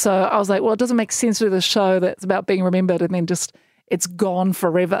 And so I was like, well, it doesn't make sense to do this show that's about being remembered and then just it's gone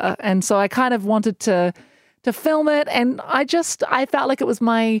forever. And so I kind of wanted to film it. And I felt like it was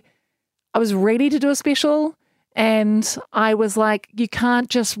I was ready to do a special, and I was like, you can't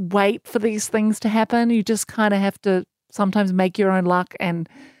just wait for these things to happen. You just kind of have to sometimes make your own luck and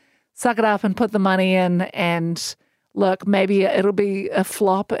suck it up and put the money in, and look, maybe it'll be a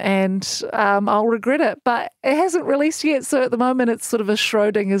flop and I'll regret it. But it hasn't released yet, so at the moment it's sort of a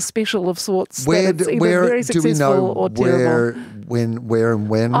Schrodinger's special of sorts. Where do we know or where and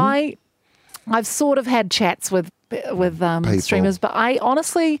when? I've sort of had chats with streamers, but I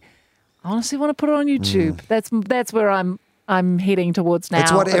honestly want to put it on YouTube. That's where I'm heading towards now.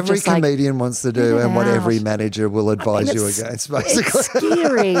 It's what every comedian wants to do and what every manager will advise you against, basically. It's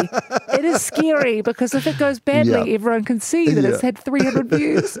scary. It is scary because if it goes badly, everyone can see that it's had 300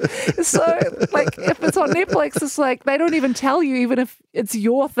 views. So, like, if it's on Netflix, it's like they don't even tell you, even if it's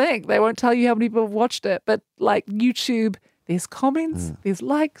your thing. They won't tell you how many people have watched it. But, like, YouTube, there's comments, there's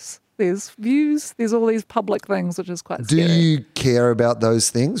likes, there's views, there's all these public things, which is quite scary. Do you care about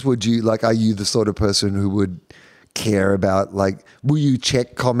those things? Would you, like, are you the sort of person who would care about, like, will you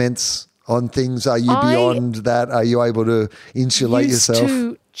check comments on things? Are you beyond that? Are you able to insulate yourself? I used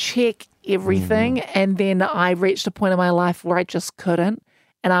to check everything, and then I reached a point in my life where I just couldn't.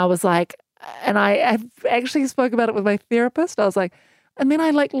 And I was like, and I actually spoke about it with my therapist. I was like, and then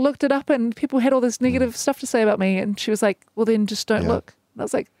I like looked it up and people had all this negative stuff to say about me. And she was like, well, then just don't look. And I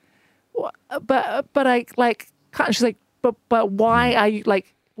was like, but I like can't. She's like, but why are you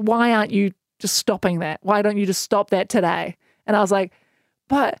like? Why aren't you just stopping that? Why don't you just stop that today? And I was like,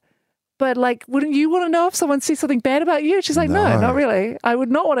 but like, wouldn't you want to know if someone sees something bad about you? She's like, no, not really. I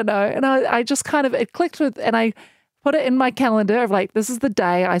would not want to know. And I just kind of it clicked with, and I put it in my calendar of like, this is the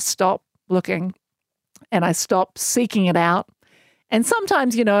day I stop looking, and I stop seeking it out. And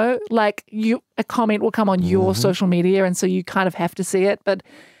sometimes, you know, like a comment will come on your social media, and so you kind of have to see it. But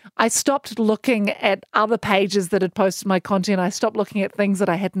I stopped looking at other pages that had posted my content. I stopped looking at things that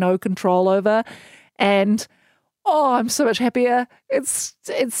I had no control over. And, I'm so much happier. It's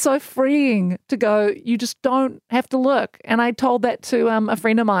so freeing to go, you just don't have to look. And I told that to a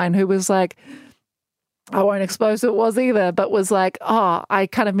friend of mine who was like, I won't expose who it was either, but was like, I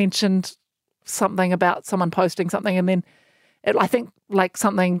kind of mentioned something about someone posting something, and then I think like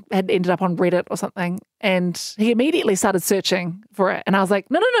something had ended up on Reddit or something, and he immediately started searching for it. And I was like,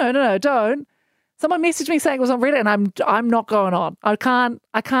 no, don't. Someone messaged me saying it was on Reddit, and I'm not going on. I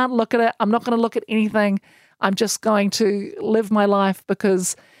can't look at it. I'm not going to look at anything. I'm just going to live my life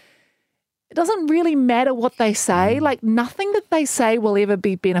because it doesn't really matter what they say. Like nothing that they say will ever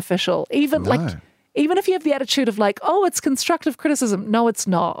be beneficial. Even if you have the attitude of like, it's constructive criticism. No, it's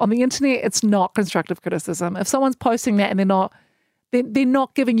not. On the internet, it's not constructive criticism. If someone's posting that and they're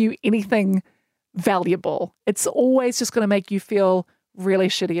not giving you anything valuable, it's always just going to make you feel really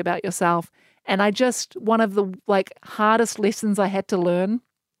shitty about yourself. And one of the like hardest lessons I had to learn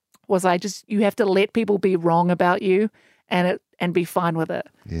was you have to let people be wrong about you and be fine with it.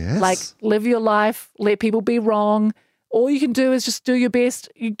 Yes. Like live your life, let people be wrong. All you can do is just do your best.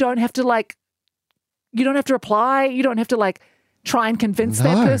 You don't have to reply. You don't have to like try and convince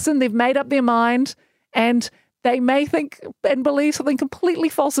that person. They've made up their mind and they may think and believe something completely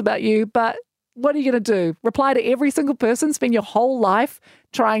false about you, but what are you going to do? Reply to every single person? Spend your whole life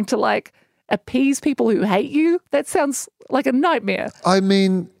trying to like appease people who hate you? That sounds like a nightmare. I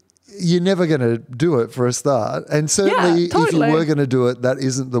mean, you're never going to do it for a start. And certainly if you were going to do it, that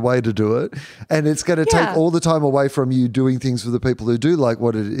isn't the way to do it. And it's going to take all the time away from you doing things for the people who do like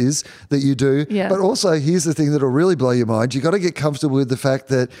what it is that you do. Yeah. But also, here's the thing that'll really blow your mind. You got to get comfortable with the fact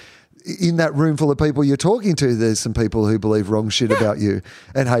that in that room full of people you're talking to, there's some people who believe wrong shit about you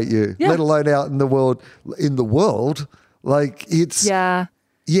and hate you, let alone out in the world. Like it's, I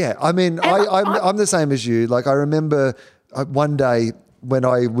mean, I'm the same as you. Like I remember one day when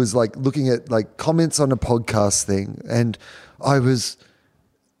I was like looking at like comments on a podcast thing, and I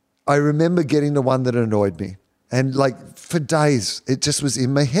remember getting the one that annoyed me, and like for days it just was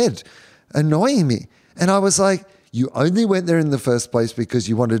in my head annoying me. And I was like, you only went there in the first place because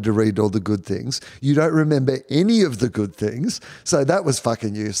you wanted to read all the good things. You don't remember any of the good things. So that was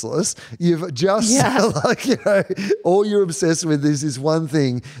fucking useless. You've just all you're obsessed with is this one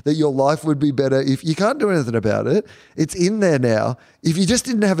thing that your life would be better if you can't do anything about it. It's in there now. If you just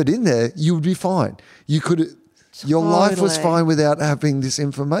didn't have it in there, you would be fine. Your life was fine without having this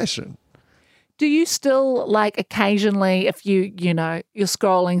information. Do you still like occasionally if you're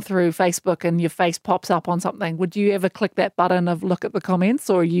scrolling through Facebook and your face pops up on something, would you ever click that button of look at the comments,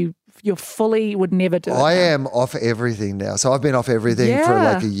 or you fully would never do it? I am off everything now. So I've been off everything for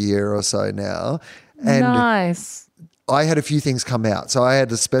like a year or so now. And nice. I had a few things come out. So I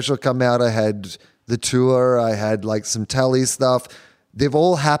had a special come out. I had the tour. I had like some tally stuff. They've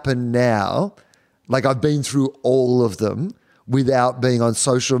all happened now. Like I've been through all of them without being on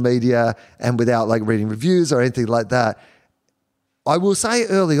social media and without like reading reviews or anything like that. I will say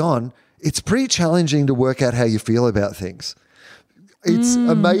early on, it's pretty challenging to work out how you feel about things. It's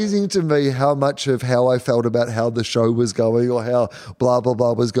amazing to me how much of how I felt about how the show was going or how blah, blah,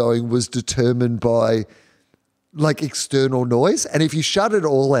 blah was going was determined by like external noise. And if you shut it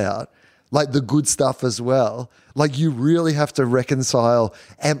all out, like the good stuff as well, like you really have to reconcile,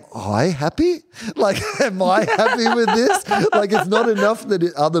 am I happy? Like, am I happy with this? Like it's not enough that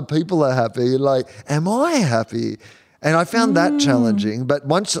other people are happy. Like, am I happy? And I found that challenging. But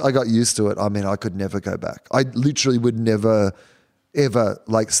once I got used to it, I mean, I could never go back. I literally would never ever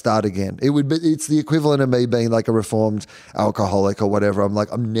like start again. It's the equivalent of me being like a reformed alcoholic or whatever. I'm like,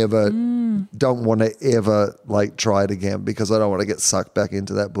 don't want to ever like try it again because I don't want to get sucked back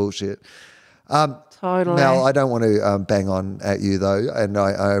into that bullshit. Totally. Mel, I don't want to bang on at you though, and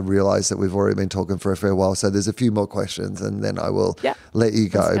I realise that we've already been talking for a fair while, so there's a few more questions and then I will let you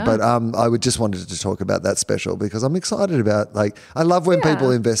go. But I would just wanted to talk about that special because I'm excited about, like, I love when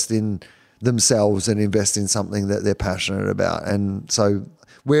people invest in themselves and invest in something that they're passionate about. And so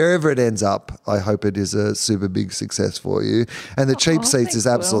wherever it ends up, I hope it is a super big success for you. And the cheap seats is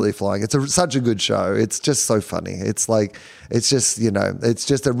absolutely flying. It's such a good show. It's just so funny. It's like, it's just, it's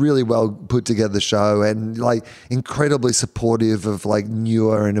just a really well put together show and like incredibly supportive of like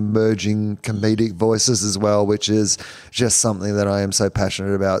newer and emerging comedic voices as well, which is just something that I am so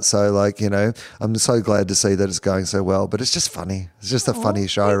passionate about. So like, I'm so glad to see that it's going so well, but it's just funny. It's just a funny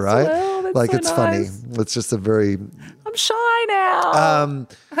show, right? Well, like so it's nice. funny. It's just a very... I'm shy now.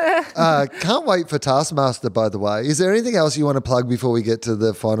 Can't wait for Taskmaster, by the way. Is there anything else you want to plug before we get to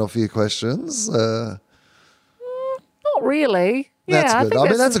the final few questions? Not really. That's good. I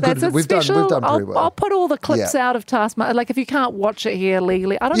mean, that's a good. We've done pretty well. I'll put all the clips out of Taskmaster. Like if you can't watch it here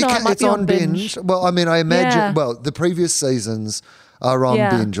legally, I don't know. It might be on binge. Well, I mean, I imagine. Well, the previous seasons are on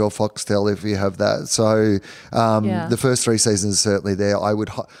binge or Foxtel if you have that. So the first 3 seasons are certainly there.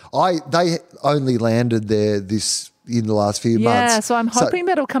 They only landed there in the last few months. Yeah, so I'm hoping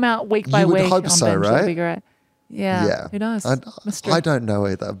that'll come out week by week. You would hope so, binge. right? That'd be great. Yeah. Who knows? I don't know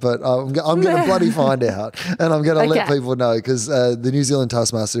either, but I'm going to bloody find out, and I'm going to let people know because the New Zealand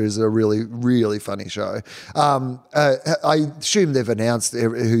Taskmaster is a really, really funny show. I assume they've announced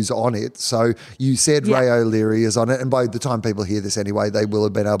who's on it. So you said Ray O'Leary is on it, and by the time people hear this anyway, they will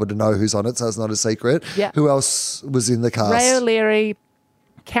have been able to know who's on it, so it's not a secret. Yeah. Who else was in the cast? Ray O'Leary,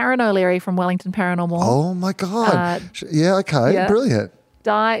 Karen O'Leary from Wellington Paranormal. Oh my God. Brilliant.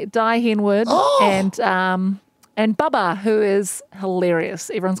 Di Henwood and Bubba, who is hilarious.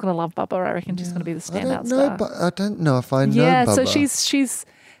 Everyone's going to love Bubba. I reckon she's going to be the standout star. I don't know if I know Bubba. Yeah, so she's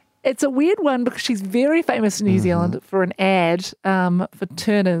it's a weird one because she's very famous in New Zealand for an ad for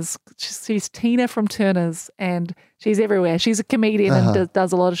Turner's. She's Tina from Turner's, and she's everywhere. She's a comedian and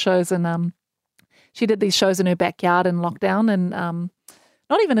does a lot of shows, and she did these shows in her backyard in lockdown, and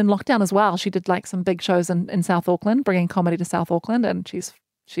not even in lockdown as well. She did like some big shows in South Auckland, bringing comedy to South Auckland, and she's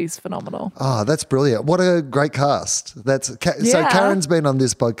she's phenomenal. Oh, that's brilliant. What a great cast. So Karen's been on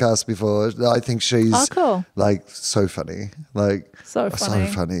this podcast before. I think she's cool. like so funny. Like So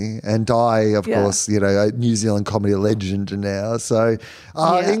funny. And Di, of course, you know, a New Zealand comedy legend now. So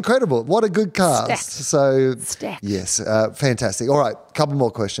incredible. What a good cast. Stacked. Yes, fantastic. All right, couple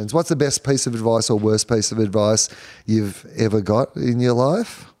more questions. What's the best piece of advice or worst piece of advice you've ever got in your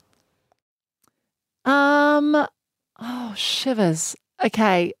life? Oh, shivers.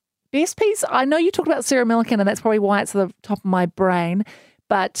 Okay. Best piece. I know you talked about Sarah Millican, and that's probably why it's at the top of my brain.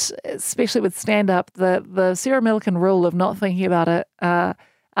 But especially with stand-up, the Sarah Millican rule of not thinking about it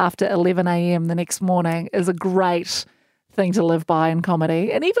after 11 a.m. the next morning is a great thing to live by in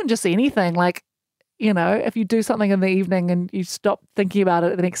comedy. And even just anything, like, you know, if you do something in the evening and you stop thinking about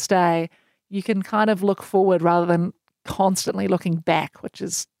it the next day, you can kind of look forward rather than constantly looking back, which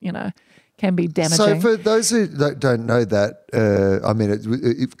is, you know, can be damaging. So for those who don't know that, I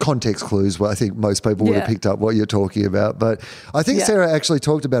mean, context clues, well, I think most people would have picked up what you're talking about. But I think Sarah actually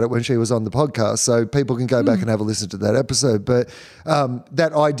talked about it when she was on the podcast, so people can go back and have a listen to that episode. But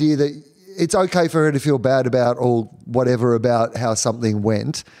that idea that it's okay for her to feel bad about or whatever about how something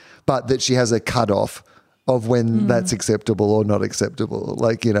went, but that she has a cutoff of when that's acceptable or not acceptable.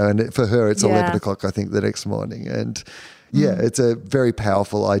 Like, you know, and for her, it's 11 o'clock, I think, the next morning. And it's a very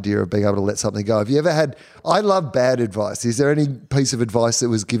powerful idea of being able to let something go. Have you ever had, I love bad advice. Is there any piece of advice that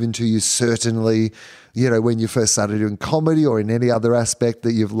was given to you, certainly, you know, when you first started doing comedy or in any other aspect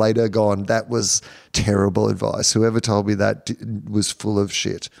that you've later gone, that was terrible advice? Whoever told me that was full of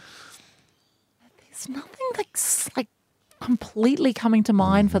shit. There's nothing like completely coming to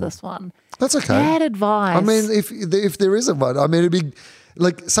mind for this one. That's okay. Bad advice. I mean, if there isn't one, I mean, it'd be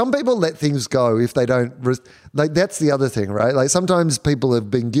like some people let things go if they don't. Like that's the other thing, right? Like sometimes people have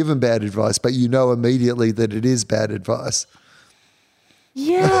been given bad advice, but you know immediately that it is bad advice.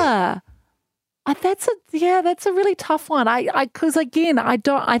 Yeah. That's a really tough one. Because again,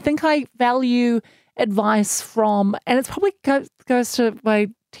 I think I value advice from, and it's probably goes to my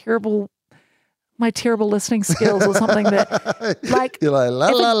terrible listening skills or something that, like, you're like,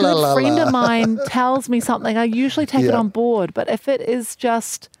 if a good friend of mine tells me something, I usually take it on board. But if it is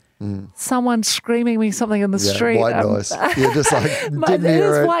just someone screaming me something in the street, white noise, you're just like, didn't it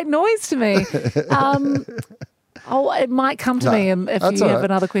hear is it. white noise to me. It might come to me if you have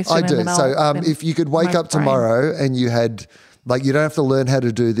another question. I do. And then So if you could wake up tomorrow and you had, like, you don't have to learn how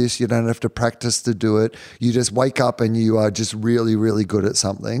to do this, you don't have to practice to do it, you just wake up and you are just really, really good at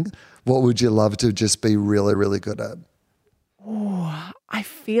something, what would you love to just be really, really good at? Oh, I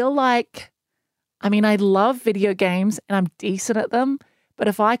feel like, I mean, I love video games and I'm decent at them, but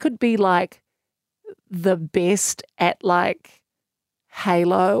if I could be like the best at like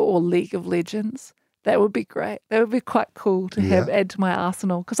Halo or League of Legends, that would be great. That would be quite cool to have add to my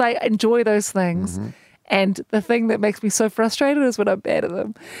arsenal because I enjoy those things. Mm-hmm. And the thing that makes me so frustrated is when I'm bad at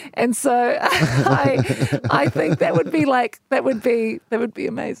them. And so I think that would be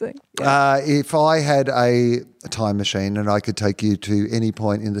amazing. Yeah. If I had a time machine and I could take you to any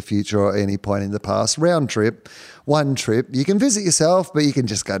point in the future or any point in the past, round trip, one trip, you can visit yourself, but you can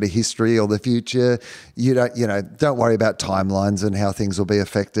just go to history or the future. You don't worry about timelines and how things will be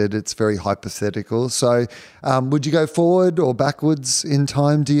affected. It's very hypothetical. So would you go forward or backwards in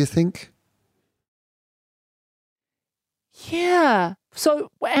time, do you think? Yeah. So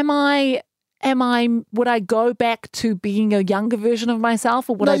would I go back to being a younger version of myself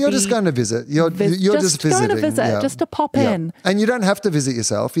or would I you're just going to visit. You're just visiting. Going to visit, just to pop in. And you don't have to visit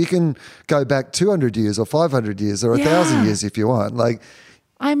yourself. You can go back 200 years or 500 years or 1,000 years if you want. Like,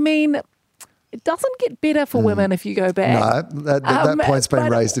 I mean, it doesn't get better for women if you go back. No, that point's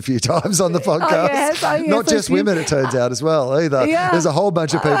been raised a few times on the podcast. Not just women, it turns out as well either. Yeah. There's a whole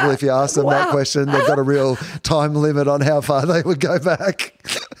bunch of people, if you ask them that question, they've got a real time limit on how far they would go back.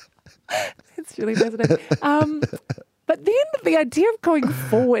 It's really fascinating. But then the idea of going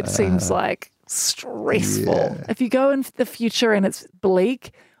forward seems like stressful. Yeah. If you go into the future and it's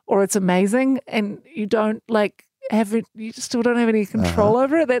bleak or it's amazing and you don't you still don't have any control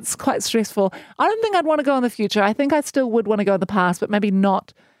over it, that's quite stressful. I don't think I'd want to go in the future. I think I still would want to go in the past, but maybe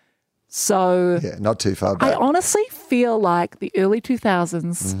not so. Yeah, not too far back. I honestly feel like the early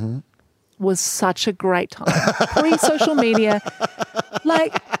 2000s was such a great time. Pre-social media.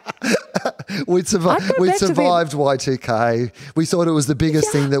 We'd survived Y2K. We thought it was the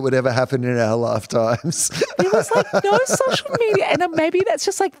biggest thing that would ever happen in our lifetimes. There was no social media, and maybe that's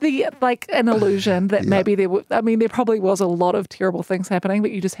just an illusion that maybe there probably was a lot of terrible things happening, but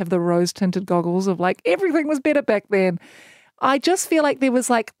you just have the rose-tinted goggles of everything was better back then. I just feel like there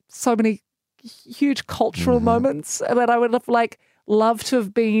was so many huge cultural moments that I would have love to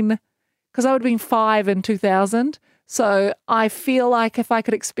have been, because I would have been 5 in 2000. So I feel like if I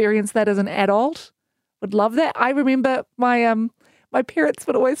could experience that as an adult, would love that. I remember my parents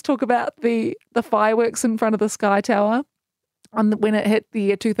would always talk about the fireworks in front of the Sky Tower when it hit the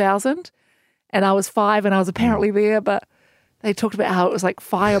year 2000. And I was 5 and I was apparently there, but they talked about how it was like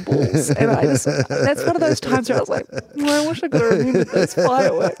fireballs. And that's one of those times where I was like, I wish I could have remembered those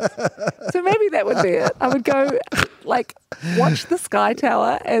fireworks. So maybe that would be it. I would go like watch the Sky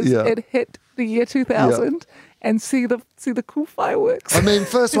Tower as it hit the year 2000 and see the cool fireworks. I mean,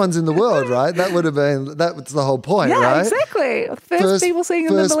 first ones in the world, right? That was the whole point, right? Yeah, exactly. First people seeing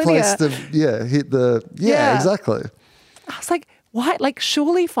in the millennia. First place to hit the, exactly. I was like, why? Like,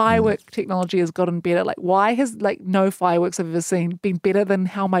 surely firework technology has gotten better. Like, why has no fireworks I've ever seen been better than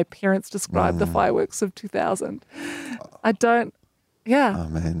how my parents described the fireworks of 2000? I don't. Yeah. Oh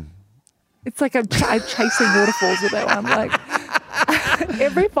man. It's like I'm chasing waterfalls with that one. Like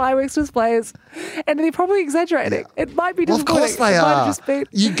every fireworks display is, and they're probably exaggerating. It might be disappointing. Of course they are.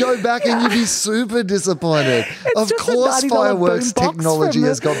 You go back and you'd be super disappointed. Of course fireworks technology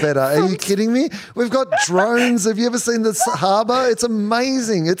has got better. Are you kidding me? We've got drones. Have you ever seen the harbour? It's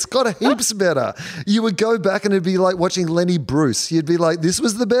amazing. It's got heaps better. You would go back and it'd be like watching Lenny Bruce. You'd be like, this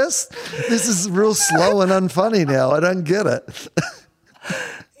was the best? This is real slow and unfunny now. I don't get it.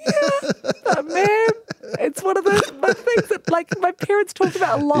 But man, it's one of those things that my parents talked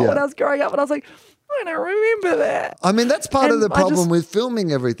about a lot when I was growing up, and I was like, I don't remember that. I mean, that's part of the problem with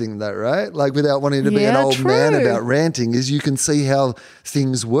filming everything, though, right? Like, without wanting to be an old man about ranting, is you can see how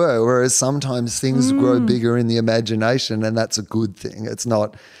things were, whereas sometimes things grow bigger in the imagination, and that's a good thing. It's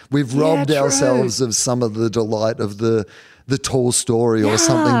not. We've robbed ourselves of some of the delight of the tall story or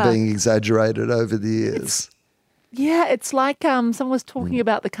something being exaggerated over the years. It's like someone was talking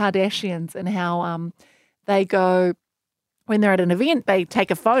about the Kardashians and how they go, when they're at an event, they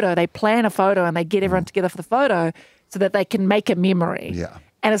take a photo, they plan a photo and they get everyone together for the photo so that they can make a memory. Yeah.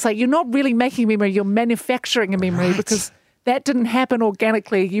 And it's like, you're not really making a memory, you're manufacturing a memory because that didn't happen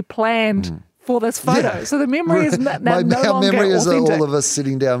organically. You planned for this photo. Yeah. So the memory is no longer our memory is authentic. all of us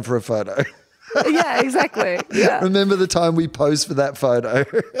sitting down for a photo. Yeah, exactly. Yeah. Remember the time we posed for that photo.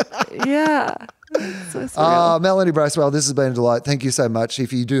 Yeah. So surreal. Melanie Bracewell, this has been a delight. Thank you so much.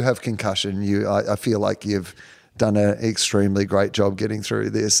 If you do have concussion, I feel like you've done an extremely great job getting through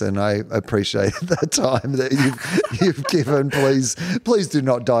this, and I appreciate the time that you've given. Please do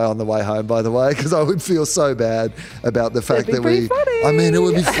not die on the way home, by the way, because I would feel so bad about the fact that we. Funny. I mean, it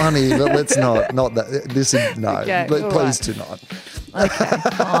would be funny, but let's not that. This is no. Okay, but please do not. Okay,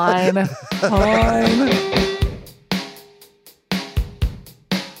 fine.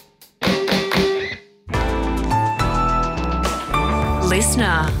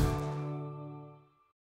 Listener.